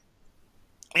to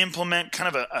implement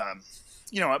kind of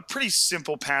a pretty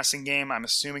simple passing game. I'm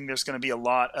assuming there's going to be a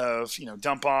lot of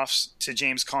dump offs to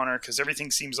James Conner, because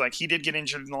everything seems like he did get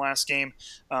injured in the last game,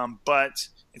 but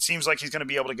it seems like he's going to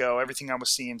be able to go. Everything I was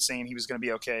saying he was going to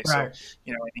be okay. Right.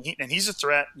 So and he's a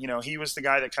threat. He was the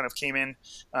guy that kind of came in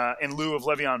lieu of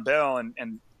Le'Veon Bell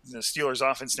and the Steelers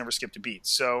offense never skipped a beat.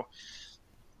 So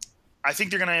I think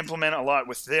they're going to implement a lot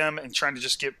with them and trying to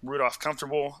just get Rudolph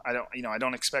comfortable. I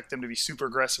don't expect them to be super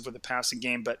aggressive with the passing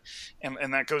game, but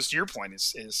and that goes to your point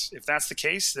is if that's the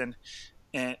case, then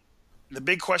the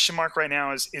big question mark right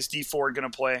now is Dee Ford going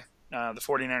to play? The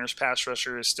 49ers pass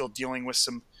rusher is still dealing with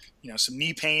some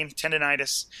knee pain,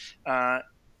 tendonitis.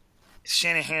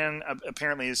 Shanahan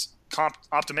apparently is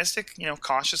optimistic,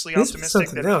 cautiously optimistic.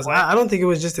 Something else. I don't think it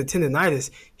was just a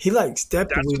tendonitis. He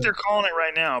stepped. That's weird. What they're calling it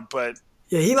right now, but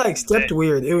yeah, he stepped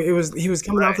weird. He was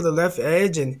coming off of the left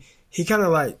edge, and he kind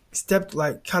of stepped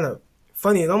kind of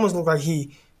funny. It almost looked like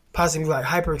he possibly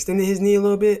hyperextended his knee a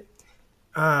little bit.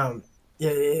 And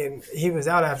he was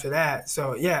out after that.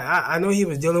 So yeah, I know he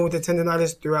was dealing with the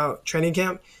tendonitis throughout training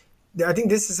camp. I think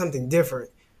this is something different.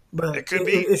 But it could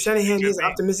be. If Shanahan is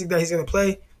optimistic that he's going to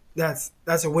play, that's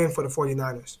a win for the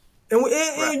 49ers.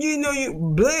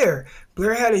 And Blair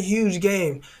had a huge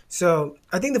game. So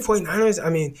I think the 49ers,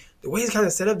 the way it's kind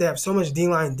of set up, they have so much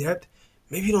D-line depth.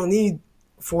 Maybe you don't need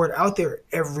Ford out there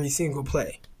every single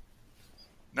play.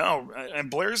 No,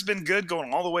 and Blair's been good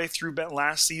going all the way through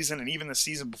last season and even the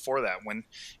season before that.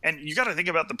 And you got to think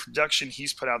about the production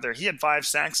he's put out there. He had 5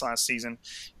 sacks last season,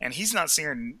 and he's not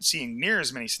seeing near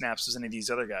as many snaps as any of these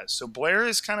other guys. So Blair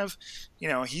is kind of,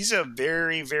 he's a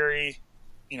very, very,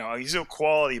 he's a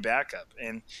quality backup.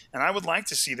 And I would like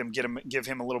to see them give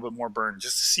him a little bit more burn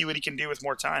just to see what he can do with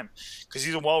more time, because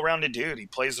he's a well-rounded dude. He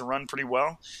plays the run pretty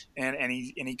well, and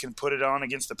he can put it on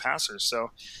against the passers.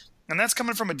 So. And that's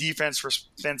coming from a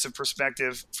defensive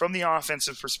perspective. From the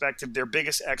offensive perspective, their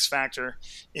biggest X factor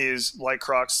is, like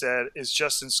Croc said, is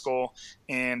Justin Skule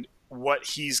and what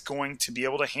he's going to be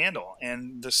able to handle.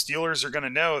 And the Steelers are going to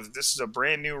know that this is a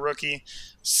brand new rookie,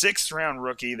 6th-round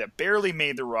rookie that barely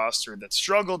made the roster, that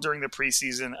struggled during the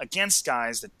preseason against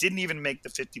guys that didn't even make the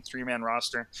 53-man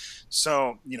roster.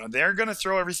 So, they're going to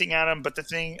throw everything at him. But the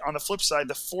thing on the flip side,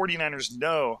 the 49ers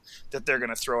know that they're going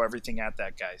to throw everything at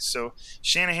that guy. So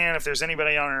Shanahan, if there's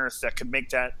anybody on earth that could make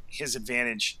that his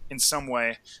advantage in some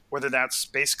way, whether that's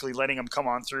basically letting him come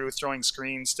on through, throwing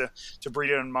screens to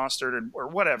Breida and Mostert or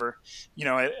whatever,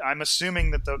 I'm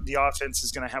assuming that the offense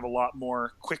is going to have a lot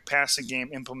more quick passing game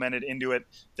implemented into it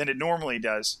than it normally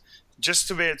does, just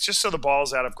so the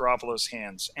ball's out of Garoppolo's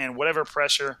hands, and whatever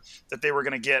pressure that they were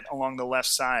going to get along the left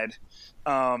side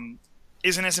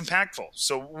isn't as impactful.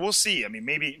 So we'll see.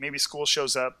 Maybe Skule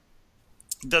shows up,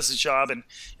 does his job, and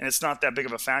it's not that big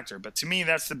of a factor. But to me,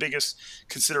 that's the biggest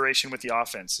consideration with the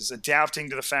offense, is adapting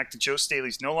to the fact that Joe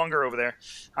Staley's no longer over there.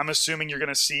 I'm assuming you're going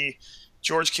to see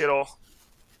George Kittle,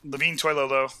 Levine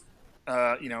Toilolo,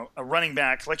 a running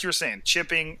back, like you were saying,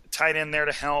 chipping, tight end there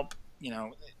to help,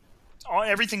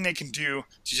 everything they can do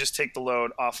to just take the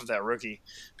load off of that rookie,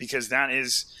 because that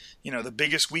is, the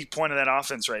biggest weak point of that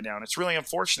offense right now. And it's really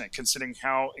unfortunate, considering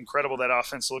how incredible that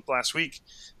offense looked last week,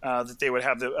 that they would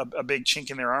have a big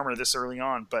chink in their armor this early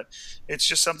on. But it's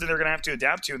just something they're going to have to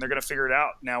adapt to, and they're going to figure it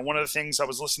out. Now, one of the things I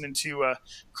was listening to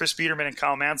Chris Peterman and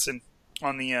Kyle Madsen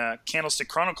on the Candlestick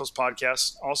Chronicles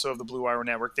podcast, also of the Blue Wire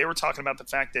Network, they were talking about the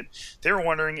fact that they were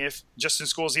wondering if Justin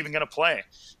Skule is even going to play,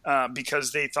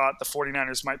 because they thought the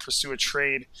 49ers might pursue a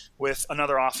trade with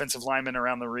another offensive lineman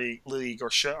around the league,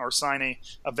 or sign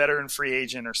a veteran free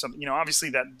agent or something. Obviously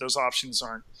that those options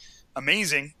aren't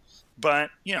amazing,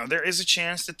 but there is a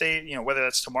chance that they, whether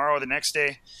that's tomorrow or the next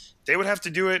day, they would have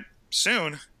to do it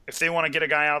soon if they want to get a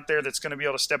guy out there that's going to be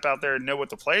able to step out there and know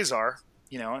what the plays are.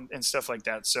 And stuff like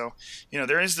that. So,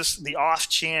 there is the off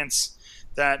chance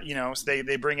that,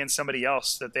 they bring in somebody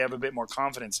else that they have a bit more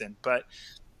confidence in. But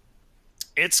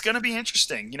it's going to be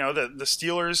interesting. The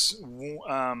Steelers,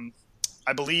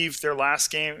 I believe their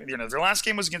last game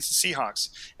was against the Seahawks,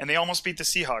 and they almost beat the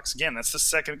Seahawks. Again, that's the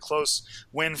second close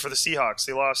win for the Seahawks.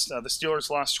 They lost, the Steelers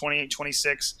lost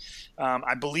 28-26.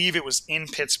 I believe it was in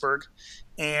Pittsburgh.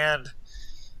 And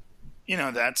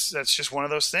that's just one of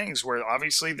those things where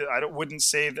obviously wouldn't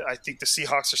say that I think the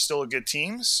Seahawks are still a good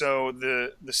team. So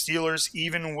the Steelers,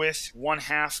 even with one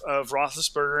half of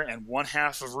Roethlisberger and one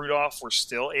half of Rudolph, were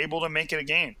still able to make it a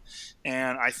game.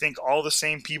 And I think all the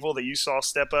same people that you saw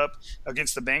step up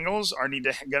against the Bengals are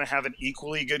going to have an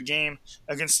equally good game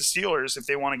against the Steelers if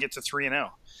they want to get to 3-0.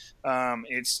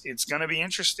 It's going to be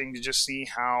interesting to just see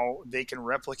how they can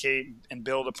replicate and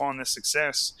build upon this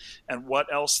success, and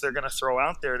what else they're going to throw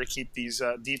out there to keep these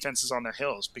defenses on their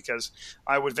heels. Because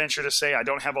I would venture to say, I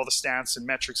don't have all the stats and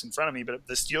metrics in front of me, but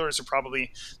the Steelers are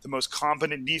probably the most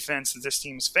competent defense that this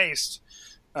team's faced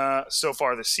so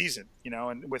far this season,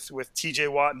 and with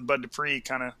TJ Watt and Bud Dupree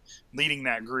kind of leading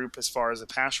that group as far as the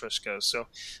pass rush goes. So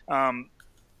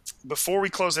before we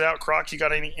close it out, Croc, you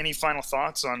got any final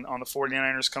thoughts on the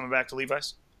 49ers coming back to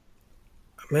Levi's?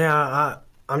 Man,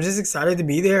 I'm just excited to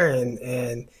be there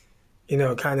and you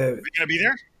know, kind of. Are you gonna be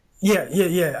there?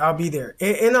 Yeah. I'll be there,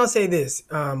 and I'll say this.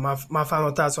 My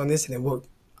final thoughts on this, and then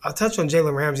I'll touch on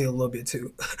Jalen Ramsey a little bit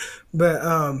too, but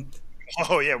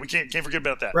Oh yeah, we can't forget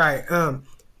about that. right.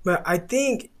 But I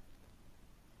think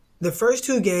the first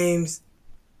two games,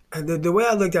 the way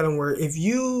I looked at them were, if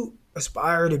you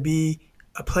aspire to be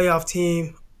a playoff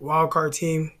team, wild card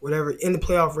team, whatever, in the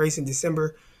playoff race in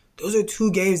December, those are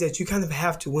two games that you kind of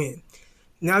have to win.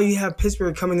 Now you have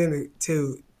Pittsburgh coming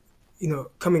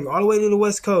coming all the way to the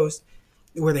West Coast,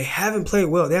 where they haven't played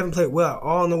well. They haven't played well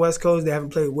all on the West Coast. They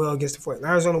haven't played well against the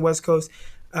 49ers on the West Coast.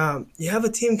 You have a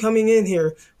team coming in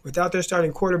here without their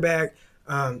starting quarterback,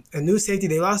 a new safety.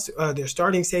 They lost their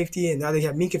starting safety, and now they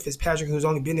have Minkah Fitzpatrick, who's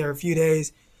only been there a few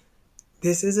days.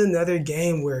 This is another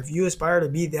game where if you aspire to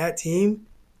be that team,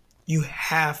 you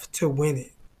have to win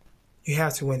it. You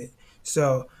have to win it.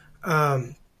 So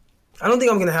I don't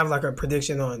think I'm going to have like a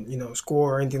prediction on,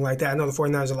 score or anything like that. I know the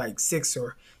 49ers are like 6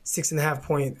 or 6.5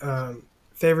 point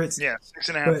favorites. Yeah,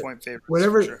 6.5 point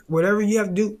favorites. Whatever you have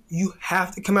to do, you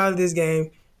have to come out of this game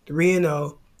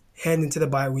 3-0 heading into the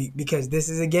bye week, because this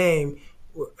is a game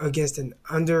against an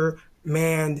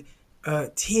undermanned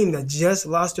team that just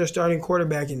lost their starting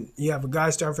quarterback, and you have a guy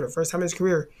starting for the first time in his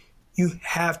career. You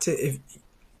have to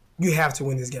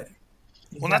win this game.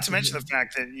 Well, not to mention the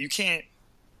fact that you can't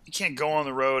go on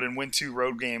the road and win 2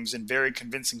 road games in very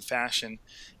convincing fashion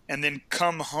and then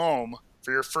come home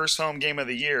for your first home game of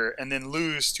the year and then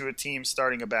lose to a team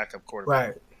starting a backup quarterback.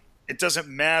 Right. It doesn't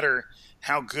matter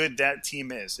how good that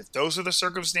team is. If those are the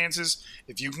circumstances,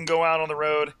 if you can go out on the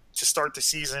road to start the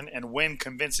season and win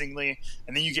convincingly,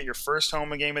 and then you get your first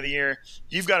home game of the year,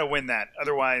 you've got to win that.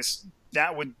 Otherwise,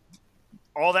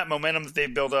 all that momentum that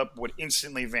they've built up would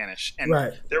instantly vanish. And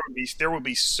right. there would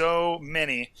be so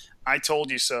many I told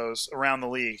you so's around the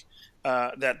league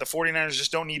that the 49ers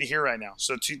just don't need to hear right now.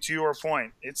 So to your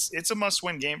point, it's a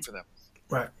must-win game for them.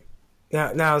 Right.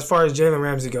 Now as far as Jalen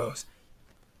Ramsey goes,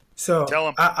 so tell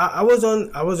him. I was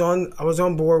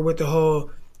on board with the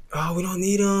whole, we don't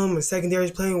need him. The secondary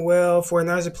is playing well.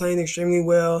 49ers are playing extremely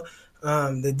well.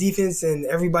 The defense and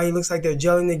everybody looks like they're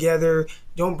gelling together.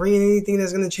 Don't bring in anything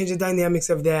that's going to change the dynamics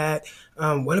of that.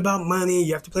 What about money?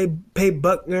 You have to pay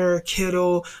Buckner,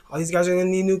 Kittle. All these guys are going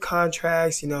to need new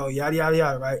contracts, yada, yada,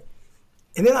 yada, right?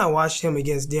 And then I watched him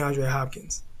against DeAndre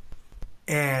Hopkins.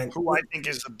 And who I think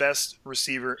is the best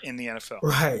receiver in the NFL.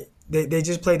 Right. They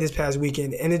just played this past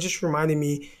weekend, and it just reminded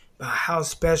me about how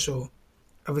special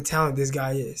of a talent this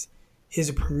guy is. He's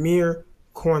a premier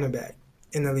cornerback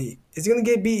in the league. Is he going to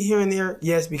get beat here and there?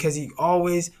 Yes, because he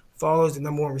always follows the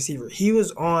number one receiver. He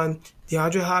was on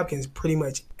DeAndre Hopkins pretty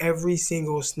much every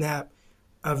single snap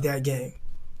of that game.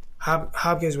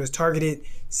 Hopkins was targeted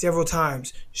several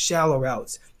times, shallow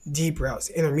routes, deep routes,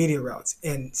 intermediate routes,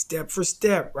 and step for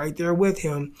step right there with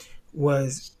him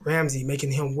was Ramsey,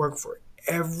 making him work for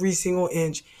every single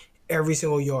inch, every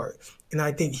single yard. And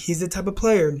I think he's the type of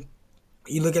player,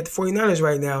 you look at the 49ers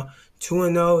right now,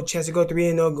 2-0, chance to go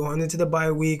 3-0 going into the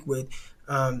bye week with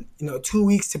 2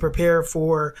 weeks to prepare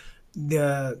for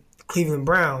the Cleveland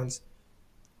Browns.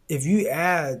 If you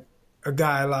add a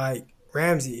guy like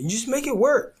Ramsey, you just make it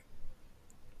work.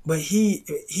 But he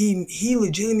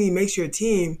legitimately makes your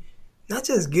team not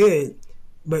just good,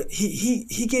 but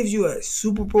he gives you a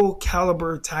Super Bowl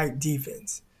caliber type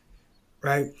defense.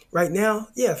 Right? Right now,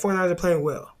 yeah, 49ers are playing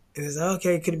well. And it's like,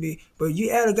 okay, could it be? But you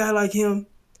add a guy like him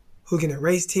who can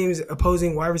erase teams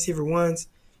opposing wide receiver ones,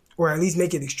 or at least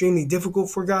make it extremely difficult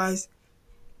for guys,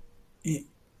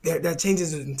 that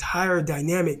changes the entire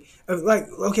dynamic.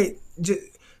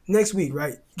 Next week,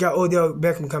 right? You got Odell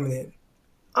Beckham coming in.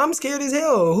 I'm scared as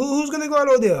hell. Who's going to guard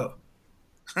Odell?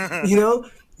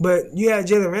 But you had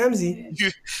Jalen Ramsey.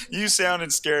 You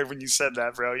sounded scared when you said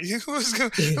that, bro. Who's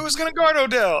going to guard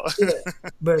Odell? Yeah.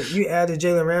 But you added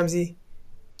Jalen Ramsey,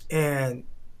 and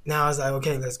now it's like,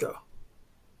 okay, let's go.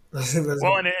 Let's well,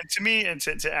 go. And to me, and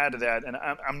to add to that, and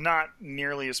I'm not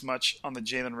nearly as much on the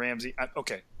Jalen Ramsey.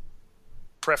 Okay,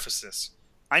 preface this.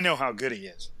 I know how good he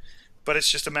is, but it's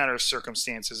just a matter of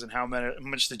circumstances and how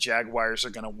much the Jaguars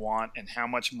are going to want and how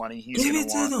much money he's going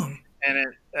to want. Them.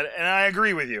 And I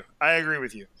agree with you.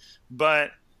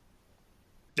 But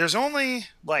there's only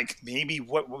maybe,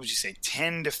 what would you say,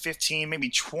 10 to 15, maybe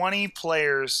 20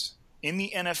 players in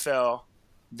the NFL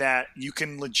that you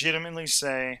can legitimately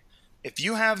say, if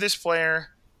you have this player,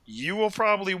 you will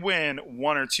probably win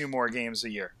 1 or 2 more games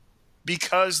a year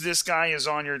because this guy is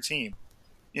on your team.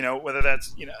 Whether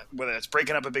that's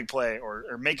breaking up a big play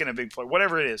or making a big play,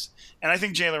 whatever it is. And I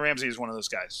think Jalen Ramsey is one of those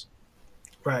guys.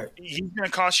 Right. He's going to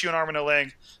cost you an arm and a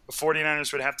leg. The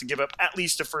 49ers would have to give up at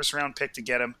least a first-round pick to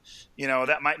get him.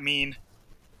 That might mean,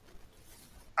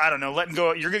 I don't know, letting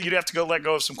go. You'd have to let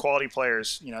go of some quality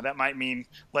players. That might mean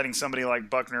letting somebody like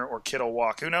Buckner or Kittle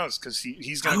walk. Who knows? Because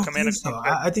he's going to come in. So.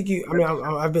 I think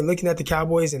I've been looking at the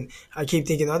Cowboys, and I keep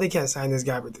thinking, they can't sign this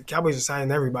guy, but the Cowboys are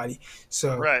signing everybody.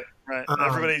 So right.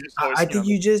 Everybody just always. I think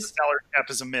the salary cap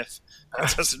is a myth.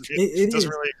 It doesn't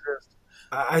really exist.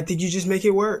 I think you just make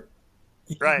it work.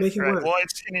 Right. Well,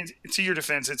 it's to your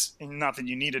defense. It's not that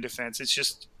you need a defense. It's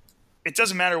just it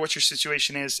doesn't matter what your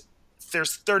situation is.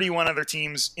 There's 31 other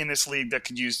teams in this league that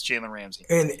could use Jalen Ramsey,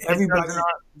 and everybody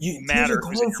teams are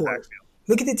going for it.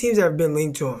 Look at the teams that have been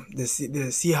linked to him: the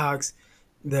Seahawks,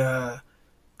 the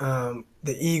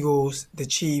Eagles, the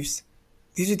Chiefs.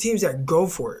 These are teams that go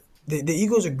for it. The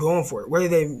Eagles are going for it, whether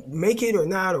they make it or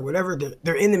not or whatever.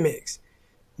 They're in the mix.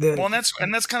 And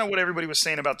that's kind of what everybody was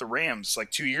saying about the Rams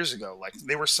like 2 years ago. Like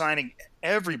they were signing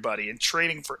everybody and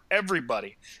trading for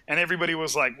everybody, and everybody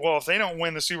was like, "Well, if they don't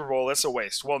win the Super Bowl, that's a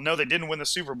waste." Well, no, they didn't win the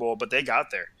Super Bowl, but they got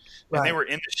there, and they were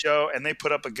in the show, and they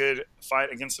put up a good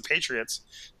fight against the Patriots,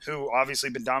 who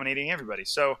obviously been dominating everybody.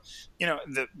 So,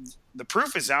 the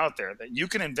proof is out there that you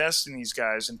can invest in these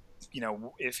guys, and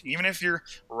even if you're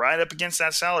right up against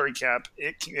that salary cap,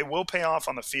 it will pay off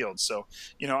on the field. So,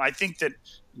 I think that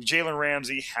Jalen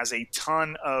Ramsey has a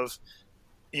ton of,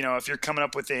 if you're coming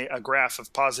up with a graph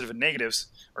of positive and negatives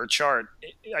or a chart,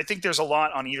 I think there's a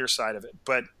lot on either side of it.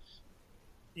 But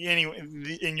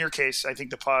anyway, in your case, I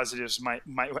think the positives might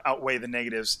outweigh the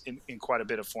negatives in quite a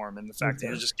bit of form. And the fact that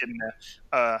you're just getting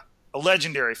a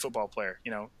legendary football player,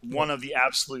 one of the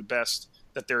absolute best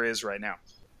that there is right now.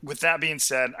 With that being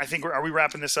said, I think are we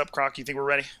wrapping this up, Croc? You think we're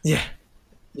ready? Yeah.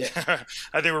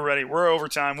 I think we're ready. We're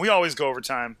overtime. We always go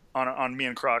overtime on me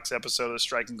and Croc's episode of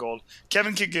Striking Gold.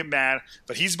 Kevin could get mad,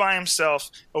 but he's by himself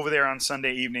over there on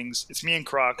Sunday evenings. It's me and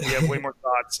Croc. We have way more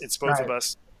thoughts. It's both of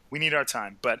us. We need our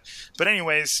time. But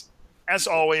anyways, as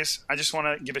always, I just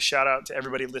want to give a shout out to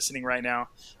everybody listening right now.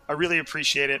 I really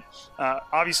appreciate it.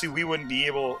 Obviously, we wouldn't be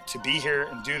able to be here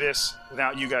and do this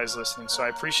without you guys listening, so I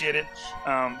appreciate it.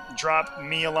 Drop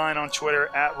me a line on Twitter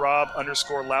at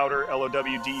Rob_Louder,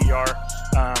 LOWDER.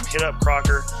 Hit up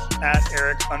Crocker at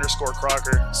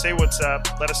Eric_Crocker. Say what's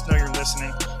up. Let us know you're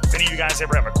listening. If any of you guys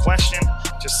ever have a question,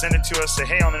 just send it to us. Say,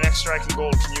 hey, on the next Striking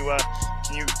Gold, can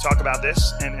you talk about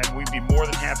this? And we'd be more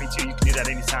than happy to. You can do that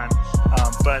anytime.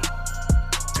 But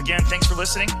again, thanks for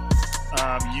listening.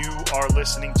 You are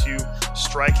listening to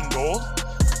Striking Gold,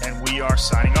 and we are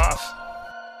signing off.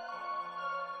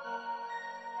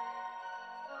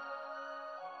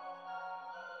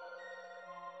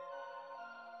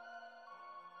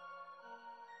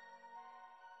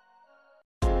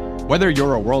 Whether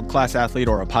you're a world-class athlete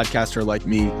or a podcaster like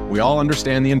me, we all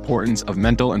understand the importance of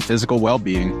mental and physical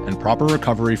well-being and proper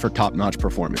recovery for top-notch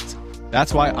performance.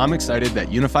 That's why I'm excited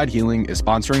that Unified Healing is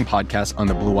sponsoring podcasts on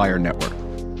the Blue Wire Network.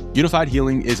 Unified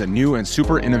Healing is a new and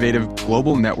super innovative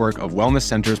global network of wellness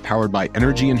centers powered by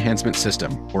Energy Enhancement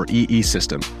System, or EE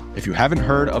System. If you haven't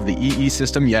heard of the EE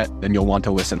System yet, then you'll want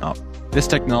to listen up. This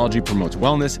technology promotes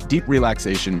wellness, deep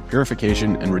relaxation,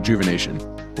 purification, and rejuvenation.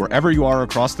 Wherever you are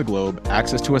across the globe,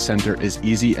 access to a center is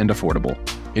easy and affordable.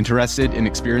 Interested in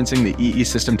experiencing the EE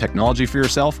System technology for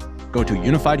yourself? Go to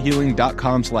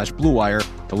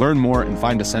unifiedhealing.com/bluewire to learn more and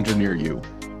find a center near you.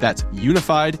 That's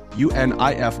unified,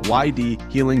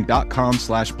 UNIFYD,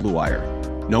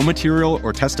 healing.com/bluewire. No material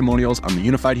or testimonials on the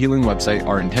Unified Healing website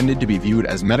are intended to be viewed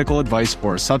as medical advice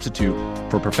or a substitute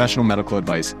for professional medical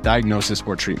advice, diagnosis,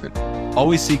 or treatment.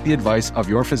 Always seek the advice of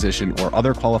your physician or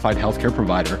other qualified healthcare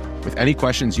provider with any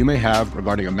questions you may have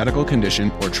regarding a medical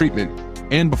condition or treatment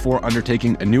and before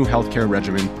undertaking a new healthcare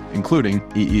regimen, including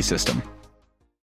EE System.